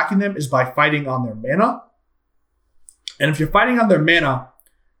way of attacking them is by fighting on their mana. And if you're fighting on their mana,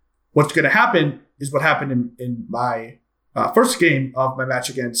 what's going to happen is what happened in my first game of my match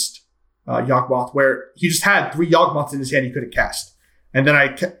against Yawgmoth, where he just had 3 Yawgmoths in his hand he couldn't cast. And then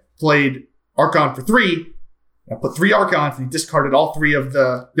I played Archon for 3. I put 3 Archons, and he discarded all 3 of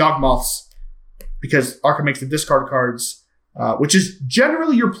the Yawgmoths because Archon makes the discard cards, which is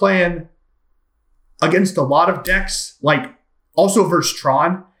generally your plan against a lot of decks, like also versus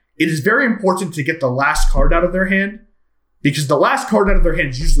Tron. It is very important to get the last card out of their hand, because the last card out of their hand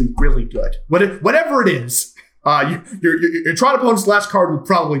is usually really good. Whatever it is, your Tron opponent's last card will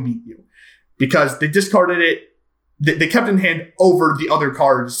probably beat you because they discarded it. They kept it in hand over the other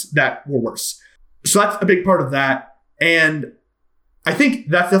cards that were worse. So that's a big part of that. And I think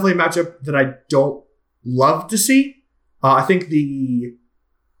that's definitely a matchup that I don't love to see. I think the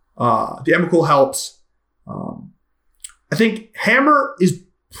Emrakul helps. I think Hammer is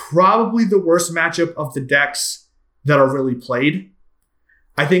probably the worst matchup of the decks that are really played.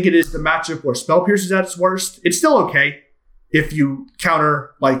 I think it is the matchup where Spell Pierce is at its worst. It's still okay if you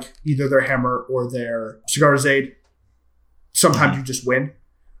counter like either their Hammer or their Sigarzade. Sometimes you just win.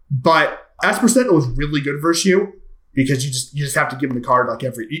 But Esper Sentinel is really good versus you because you just have to give them the card like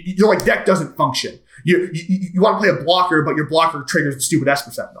your deck doesn't function. You want to play a blocker, but your blocker triggers the stupid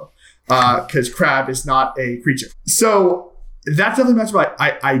Esper Sentinel because Crab is not a creature. So that's definitely a matchup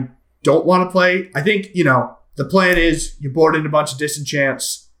I don't want to play. I think the plan is you board in a bunch of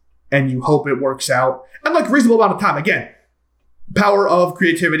disenchants and you hope it works out. And like a reasonable amount of time. Again, power of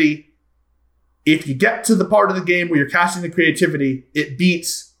creativity. If you get to the part of the game where you're casting the creativity, it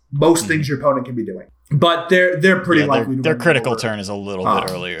beats most things your opponent can be doing. But they're pretty likely to their win critical over. turn is a little bit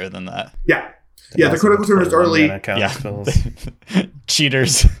earlier than that. Yeah. Yeah, the critical turn is early. Yeah.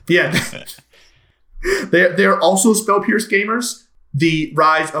 Cheaters. Yeah. They're also Spell Pierce gamers. The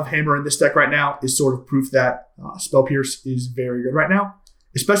rise of Hammer in this deck right now is sort of proof that Spell Pierce is very good right now.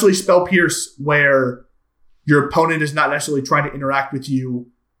 Especially Spell Pierce where your opponent is not necessarily trying to interact with you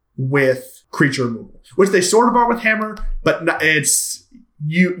with creature removal, which they sort of are with Hammer, but it's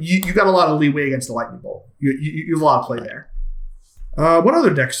you got a lot of leeway against the Lightning Bolt. You have a lot of play there. What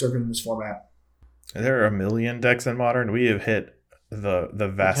other decks are good in this format? There are a million decks in Modern. We have hit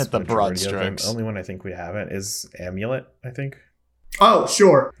the vast hit the broad majority of them. strokes. Only one I think we haven't is Amulet, I think. Oh,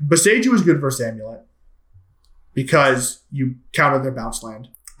 sure. Boseiju is good versus Amulet because you counter their bounce land.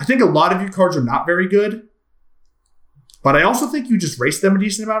 I think a lot of your cards are not very good, but I also think you just race them a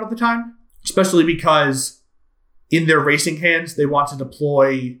decent amount of the time, especially because in their racing hands, they want to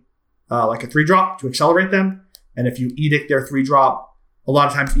deploy like a 3-drop to accelerate them. And if you edict their 3-drop, a lot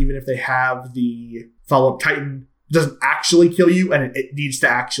of times, even if they have the follow-up Titan, it doesn't actually kill you, and it needs to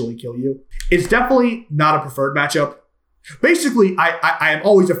actually kill you. It's definitely not a preferred matchup. Basically, I am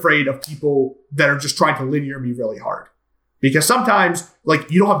always afraid of people that are just trying to linear me really hard. Because sometimes, like,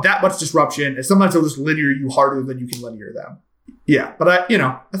 you don't have that much disruption, and sometimes they'll just linear you harder than you can linear them. Yeah, but I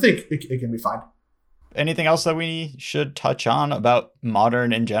think it can be fine. Anything else that we should touch on about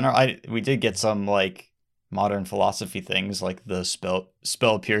Modern in general? We did get some, like, Modern philosophy things, like the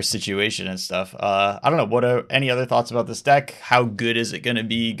spell pierce situation and stuff. I don't know. What are any other thoughts about this deck? How good is it going to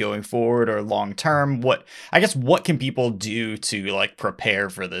be going forward or long term? What can people do to like prepare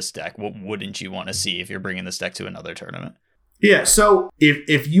for this deck? What wouldn't you want to see if you're bringing this deck to another tournament? Yeah, so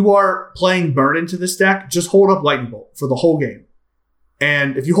if you are playing Burn into this deck, just hold up Lightning Bolt for the whole game.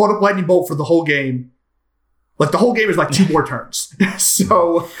 And if you hold up Lightning Bolt for the whole game, like the whole game is like 2 more turns.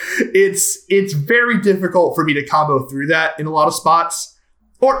 So it's very difficult for me to combo through that in a lot of spots.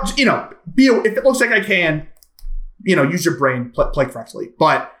 Or, if it looks like I can, use your brain, play correctly.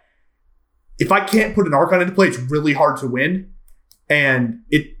 But if I can't put an Archon into play, it's really hard to win. And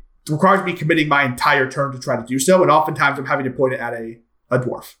it requires me committing my entire turn to try to do so. And oftentimes I'm having to point it at a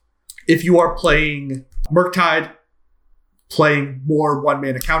dwarf. If you are playing Murktide, playing more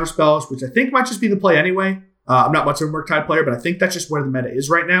 1-mana counterspells, which I think might just be the play anyway. I'm not much of a Murktide player, but I think that's just where the meta is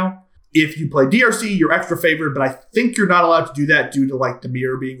right now. If you play DRC, you're extra favored, but I think you're not allowed to do that due to like the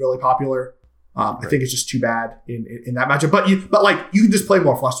mirror being really popular. I think it's just too bad in that matchup. But you can just play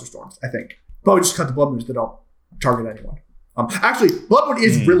more Flusterstorms, I think. Probably just cut the Blood Moons that don't target anyone. Actually, Blood Moon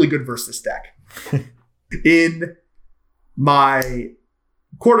is really good versus this deck. In my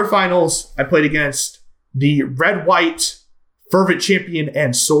quarterfinals, I played against the Red-White Fervent Champion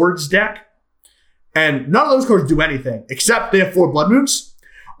and Swords deck. And none of those cards do anything, except they have 4 Blood Moons,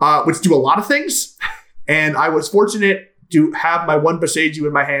 which do a lot of things. And I was fortunate to have my 1 Boseiju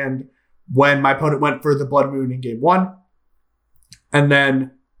in my hand when my opponent went for the Blood Moon in game 1. And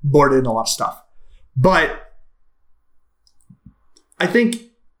then boarded in a lot of stuff. But I think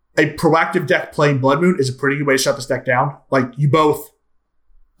a proactive deck playing Blood Moon is a pretty good way to shut this deck down. Like, you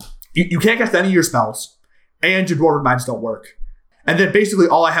can't cast any of your spells, and your Dwarven Mines don't work. And then basically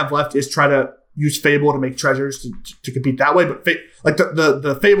all I have left is try to use Fable to make treasures to compete that way. But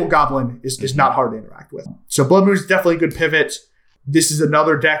the Fable Goblin is not hard to interact with. So Blood Moon is definitely a good pivot. This is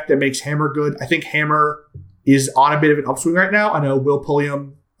another deck that makes Hammer good. I think Hammer is on a bit of an upswing right now. I know Will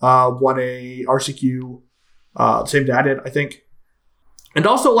Pulliam won a RCQ, same day I did, I think. And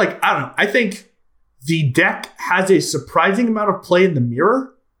also, I don't know, I think the deck has a surprising amount of play in the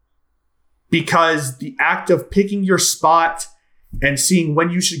mirror because the act of picking your spot and seeing when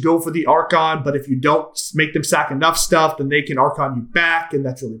you should go for the Archon, but if you don't make them sack enough stuff, then they can Archon you back, and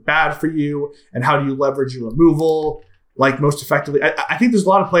that's really bad for you. And how do you leverage your removal, most effectively? I think there's a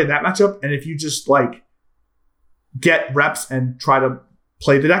lot of play in that matchup, and if you just, get reps and try to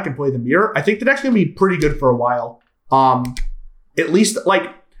play the deck and play the mirror, I think the deck's going to be pretty good for a while. At least,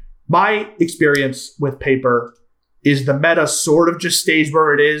 my experience with Paper is the meta sort of just stays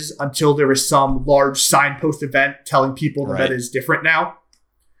where it is until there is some large signpost event telling people the meta is different now.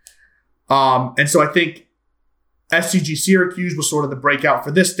 And so I think SCG Syracuse was sort of the breakout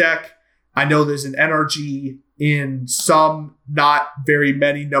for this deck. I know there's an NRG in some not very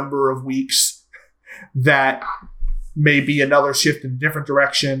many number of weeks that may be another shift in a different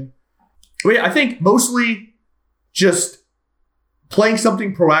direction. But yeah, I think mostly just playing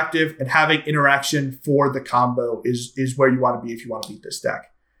something proactive and having interaction for the combo is where you want to be if you want to beat this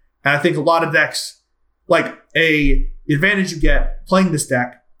deck. And I think a lot of decks, like a advantage you get playing this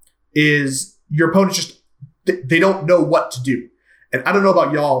deck is your opponents just, they don't know what to do. And I don't know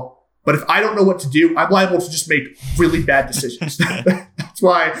about y'all, but if I don't know what to do, I'm liable to just make really bad decisions. That's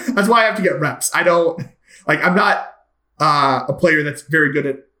why I have to get reps. I'm not a player that's very good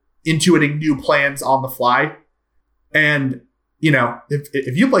at intuiting new plans on the fly. And,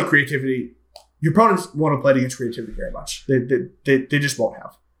 if you play creativity, your opponents won't have played against creativity very much. They just won't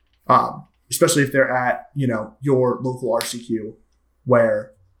have. Especially if they're at, your local RCQ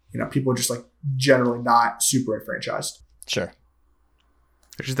where, people are just like generally not super enfranchised. Sure.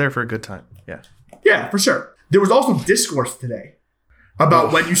 They're just there for a good time. Yeah. Yeah, for sure. There was also discourse today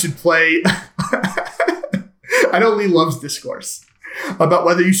about when you should play. I know Lee loves discourse about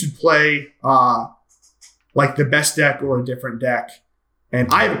whether you should play like the best deck or a different deck. And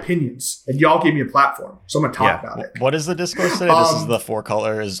I have opinions, and y'all gave me a platform, so I'm going to talk about it. What is the discourse today? This is the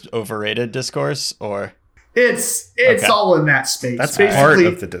 4-color is overrated discourse, or? It's okay. All in that space. That's part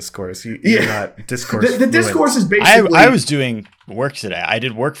of the discourse. You're not discourse. The discourse is basically. I was doing work today. I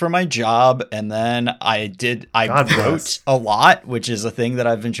did work for my job, and then I wrote a lot, which is a thing that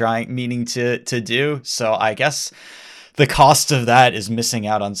I've been meaning to do. So I guess the cost of that is missing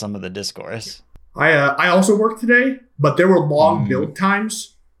out on some of the discourse. I also worked today, but there were long build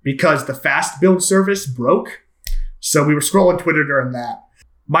times because the fast build service broke. So we were scrolling Twitter during that.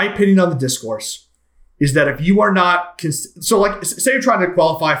 My opinion on the discourse is that if you are not, say you're trying to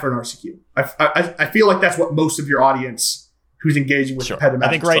qualify for an RCQ. I feel like that's what most of your audience who's engaging with competitive Magic.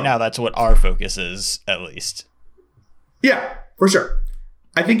 I think right now that's what our focus is, at least. Yeah, for sure.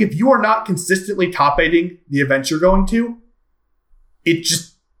 I think if you are not consistently top 8ing the events you're going to, it just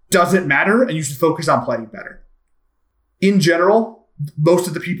doesn't matter, and you should focus on playing better. In general, most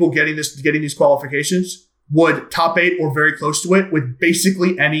of the people getting these qualifications would top 8 or very close to it with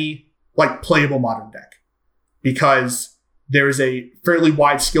basically any like playable modern deck, because there is a fairly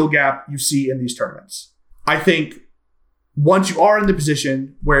wide skill gap you see in these tournaments. I think once you are in the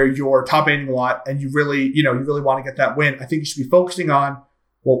position where you're top 8ing a lot and you really want to get that win, I think you should be focusing on,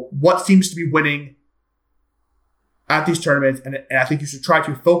 well, what seems to be winning at these tournaments, and I think you should try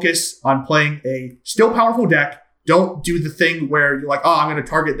to focus on playing a still powerful deck. Don't do the thing where you're like, I'm going to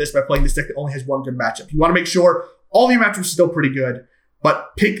target this by playing this deck that only has one good matchup. You want to make sure all your matchups are still pretty good,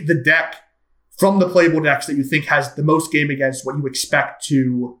 but pick the deck from the playable decks that you think has the most game against what you expect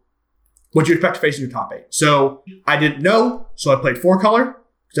to face in your top 8. So I didn't know, so I played 4-color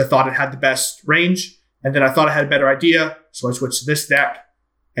because I thought it had the best range, and then I thought I had a better idea, so I switched to this deck,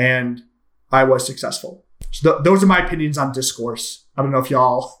 and I was successful. So those are my opinions on discourse. I don't know if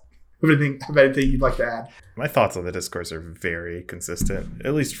y'all have anything you'd like to add. My thoughts on the discourse are very consistent,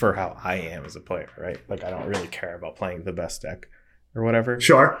 at least for how I am as a player, right? Like, I don't really care about playing the best deck or whatever.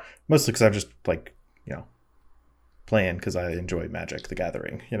 Sure. Mostly because I'm just playing because I enjoy Magic the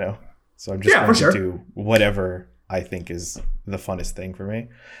Gathering, So I'm just going to do whatever I think is the funnest thing for me.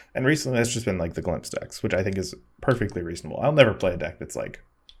 And recently it's just been like the Glimpse decks, which I think is perfectly reasonable. I'll never play a deck that's like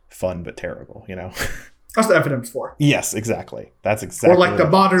fun but terrible, That's the FNM's for. Yes, exactly. That's exactly. Or like the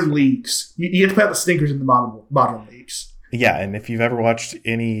modern leagues. You get to play out the stinkers in the modern leagues. Yeah, and if you've ever watched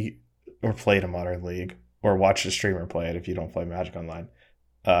or played a modern league or watched a streamer play it, if you don't play Magic Online,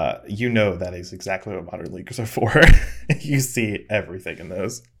 that is exactly what modern leagues are for. You see everything in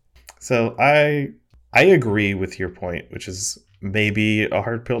those. So I agree with your point, which is maybe a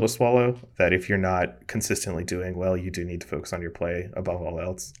hard pill to swallow, that if you're not consistently doing well, you do need to focus on your play above all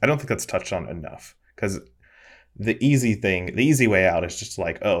else. I don't think that's touched on enough. Because the easy way out is just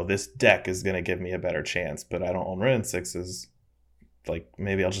like, this deck is going to give me a better chance, but I don't own Wrenn and Sixes. Like,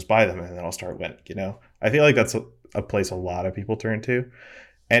 maybe I'll just buy them and then I'll start winning, I feel like that's a place a lot of people turn to.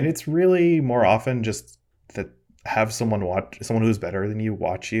 And it's really more often just that have someone who's better than you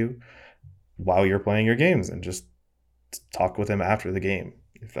watch you while you're playing your games and just talk with them after the game.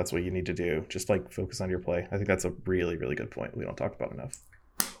 If that's what you need to do, just like focus on your play. I think that's a really, really good point we don't talk about enough.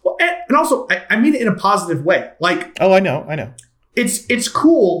 Well, and also, I mean it in a positive way. Like, I know. It's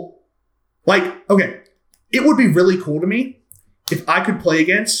cool. Like, okay, it would be really cool to me if I could play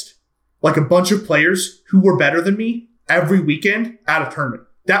against like a bunch of players who were better than me every weekend at a tournament.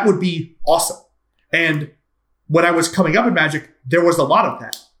 That would be awesome. And when I was coming up in Magic, there was a lot of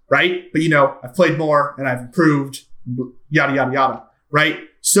that, right? But I've played more and I've improved, yada yada yada, right?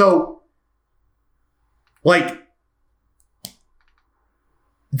 So, like.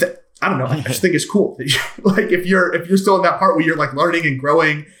 I don't know. I just think it's cool. Like if you're still in that part where you're like learning and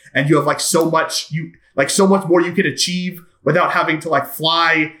growing, and you have like so much more you can achieve without having to like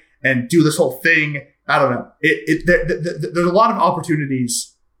fly and do this whole thing. I don't know. There's a lot of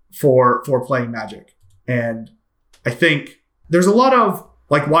opportunities for playing Magic, And I think there's a lot of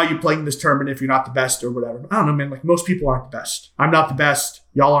like, why are you playing this tournament if you're not the best or whatever? I don't know, man. Like most people aren't the best. I'm not the best.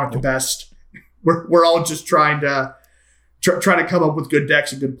 Y'all aren't the best. We're all just trying to come up with good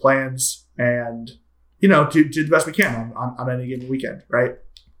decks and good plans and, do the best we can on any given weekend, right?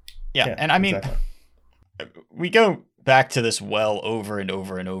 Yeah. And I mean, exactly. We go back to this well over and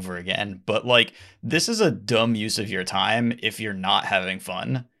over and over again, but like this is a dumb use of your time if you're not having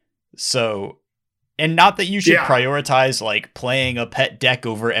fun. So, and not that you should prioritize like playing a pet deck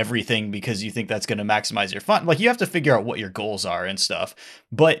over everything because you think that's going to maximize your fun. Like you have to figure out what your goals are and stuff.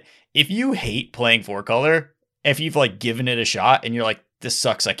 But if you hate playing 4-color, if you've like given it a shot and you're like, this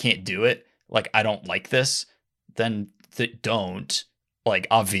sucks, I can't do it, like I don't like this, then don't, like,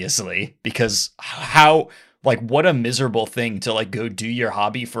 obviously, because how, like, what a miserable thing to like go do your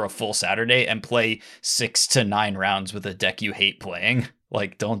hobby for a full Saturday and play 6 to 9 rounds with a deck you hate playing.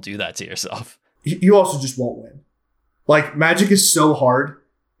 Like, don't do that to yourself. You also just won't win. Like, Magic is so hard,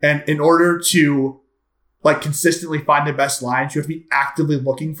 and in order to like consistently find the best lines, you have to be actively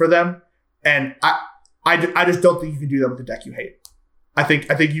looking for them. And I just don't think you can do that with the deck you hate. I think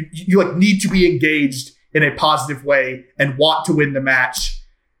you like need to be engaged in a positive way and want to win the match,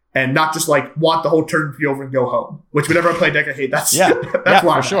 and not just like want the whole turn to be over and go home. Which whenever I play a deck I hate, that's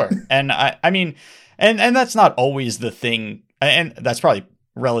why for sure. And I mean, and that's not always the thing, and that's probably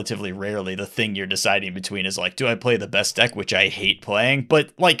relatively rarely the thing you're deciding between is like, do I play the best deck, which I hate playing?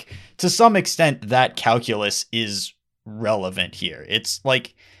 But like to some extent, that calculus is relevant here. It's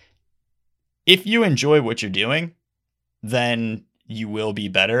like, if you enjoy what you're doing, then you will be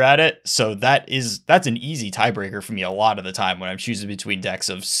better at it. So that's an easy tiebreaker for me a lot of the time when I'm choosing between decks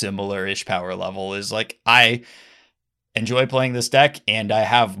of similar-ish power level, is like, I enjoy playing this deck and I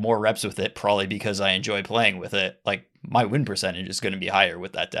have more reps with it probably because I enjoy playing with it. Like my win percentage is going to be higher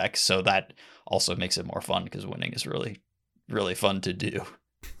with that deck. So that also makes it more fun because winning is really, really fun to do.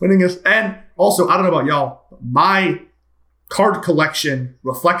 Winning is, and also, I don't know about y'all, my card collection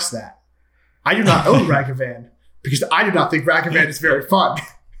reflects that. I do not own Ragavan because I do not think Ragavan is very fun.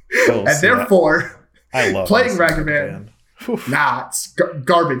 And therefore, I love playing Ragavan. Nah, it's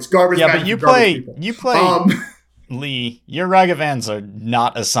garbage. Garbage. Yeah, but you play. Lee, your Ragavans are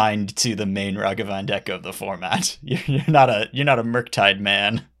not assigned to the main Ragavan deck of the format. You're not a Murktide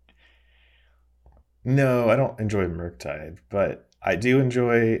man. No, I don't enjoy Murktide, but I do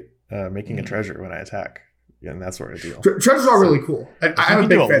enjoy making a treasure when I attack. Yeah, and that sort of deal. Treasures are really cool. I'm a big fan. You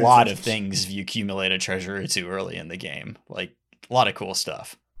can do a lot of things if you accumulate a treasure or two early in the game. Like, a lot of cool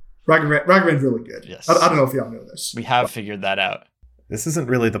stuff. Ragavan's really good. Yes. I don't know if y'all know this. We have figured that out. This isn't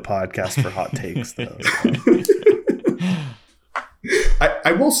really the podcast for hot takes, though.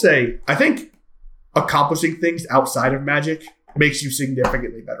 I will say, I think accomplishing things outside of Magic makes you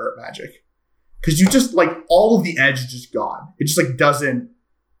significantly better at Magic. Because you just, like, all of the edge is just gone. It just, like, doesn't...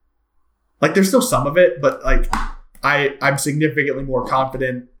 Like, there's still some of it, but, like, I'm significantly more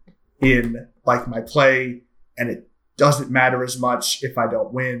confident in, like, my play, and it doesn't matter as much if I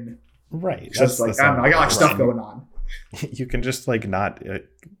don't win. Right. Just, like, I don't know, I got, like, stuff going on. You can just, like, not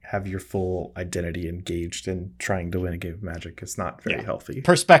have your full identity engaged in trying to win a game of Magic. It's not very healthy.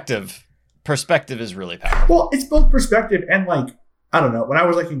 Perspective is really powerful. Well, it's both perspective and, like, I don't know. When I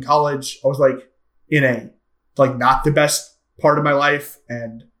was, like, in college, I was, like, in a, like, not the best part of my life,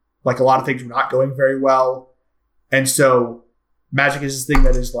 and... like a lot of things were not going very well. And so Magic is this thing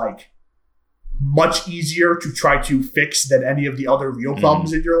that is like much easier to try to fix than any of the other real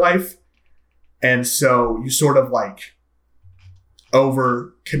problems in your life. And so you sort of like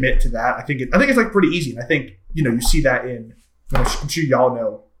over commit to that. I think it's like pretty easy. And I think, you see that in, I'm sure y'all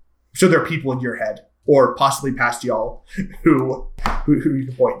know, I'm sure there are people in your head or possibly past y'all who you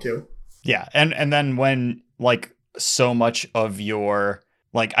can point to. Yeah. And then when like so much of your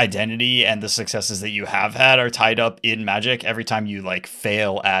like identity and the successes that you have had are tied up in Magic, every time you like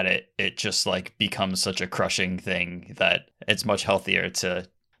fail at it, it just like becomes such a crushing thing that it's much healthier to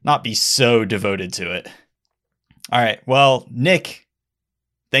not be so devoted to it. All right. Well, Nick,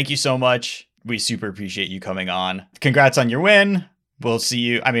 thank you so much. We super appreciate you coming on. Congrats on your win. We'll see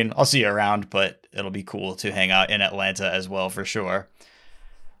you. I mean, I'll see you around, but it'll be cool to hang out in Atlanta as well for sure.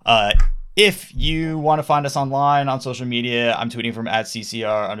 If you want to find us online on social media, I'm tweeting from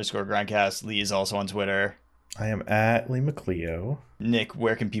 @CCR_Grindcast. Lee is also on Twitter. I am @LeeMcLeo. Nick,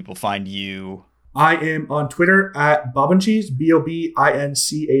 where can people find you? I am on Twitter @Bobinchese,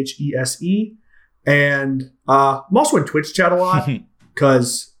 BOBINCHESE. And I'm also in Twitch chat a lot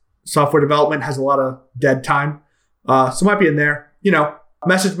because software development has a lot of dead time. So might be in there.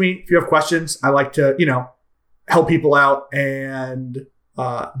 Message me if you have questions. I like to, help people out. And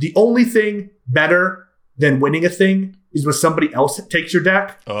the only thing better than winning a thing is when somebody else takes your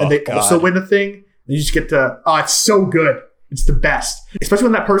deck and they also win a thing. And you just get to, it's so good. It's the best. Especially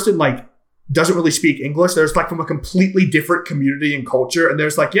when that person like doesn't really speak English. There's like from a completely different community and culture. And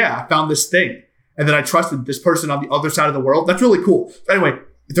there's like, yeah, I found this thing. And then I trusted this person on the other side of the world. That's really cool. So anyway,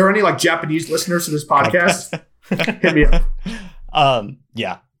 if there are any like Japanese listeners to this podcast, hit me up.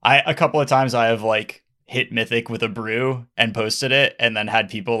 Yeah. A couple of times I have like hit Mythic with a brew and posted it and then had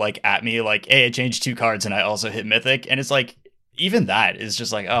people like at me like, hey, I changed 2 cards and I also hit Mythic. And it's like, even that is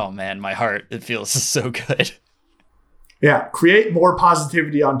just like, oh man, my heart, it feels so good. Yeah. Create more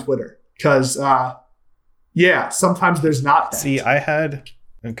positivity on Twitter. Because, sometimes there's not that. See,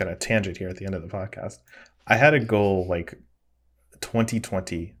 I'm kind of tangent here at the end of the podcast. I had a goal like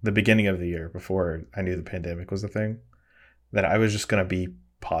 2020, the beginning of the year, before I knew the pandemic was a thing, that I was just going to be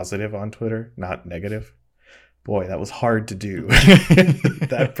positive on Twitter, not negative. Boy, that was hard to do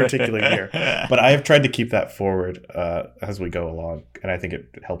that particular year. But I have tried to keep that forward as we go along. And I think it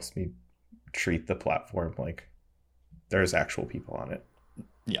helps me treat the platform like there's actual people on it.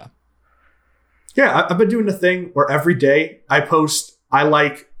 Yeah. Yeah, I've been doing a thing where every day I post, I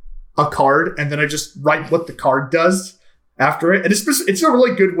like a card, and then I just write what the card does after it. And it's a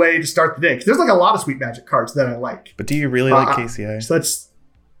really good way to start the day. Because there's like a lot of Sweet Magic cards that I like. But do you really like KCI? So that's...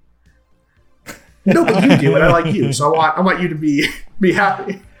 No, but you do, and I like you. So I want you to be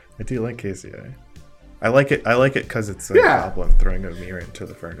happy. I do like KCI. I like it because it's a goblin throwing a mirror into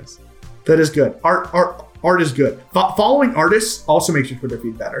the furnace. That is good. Art is good. Following artists also makes your Twitter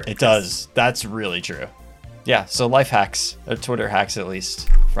feed better. It does. That's really true. Yeah, so life hacks, or Twitter hacks at least,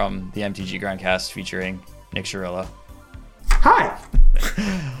 from the MTG Grindcast featuring Nick Cirillo. Hi.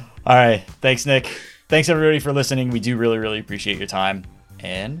 All right. Thanks, Nick. Thanks, everybody, for listening. We do really, really appreciate your time.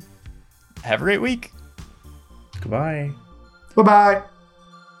 And have a great week. Goodbye. Bye-bye.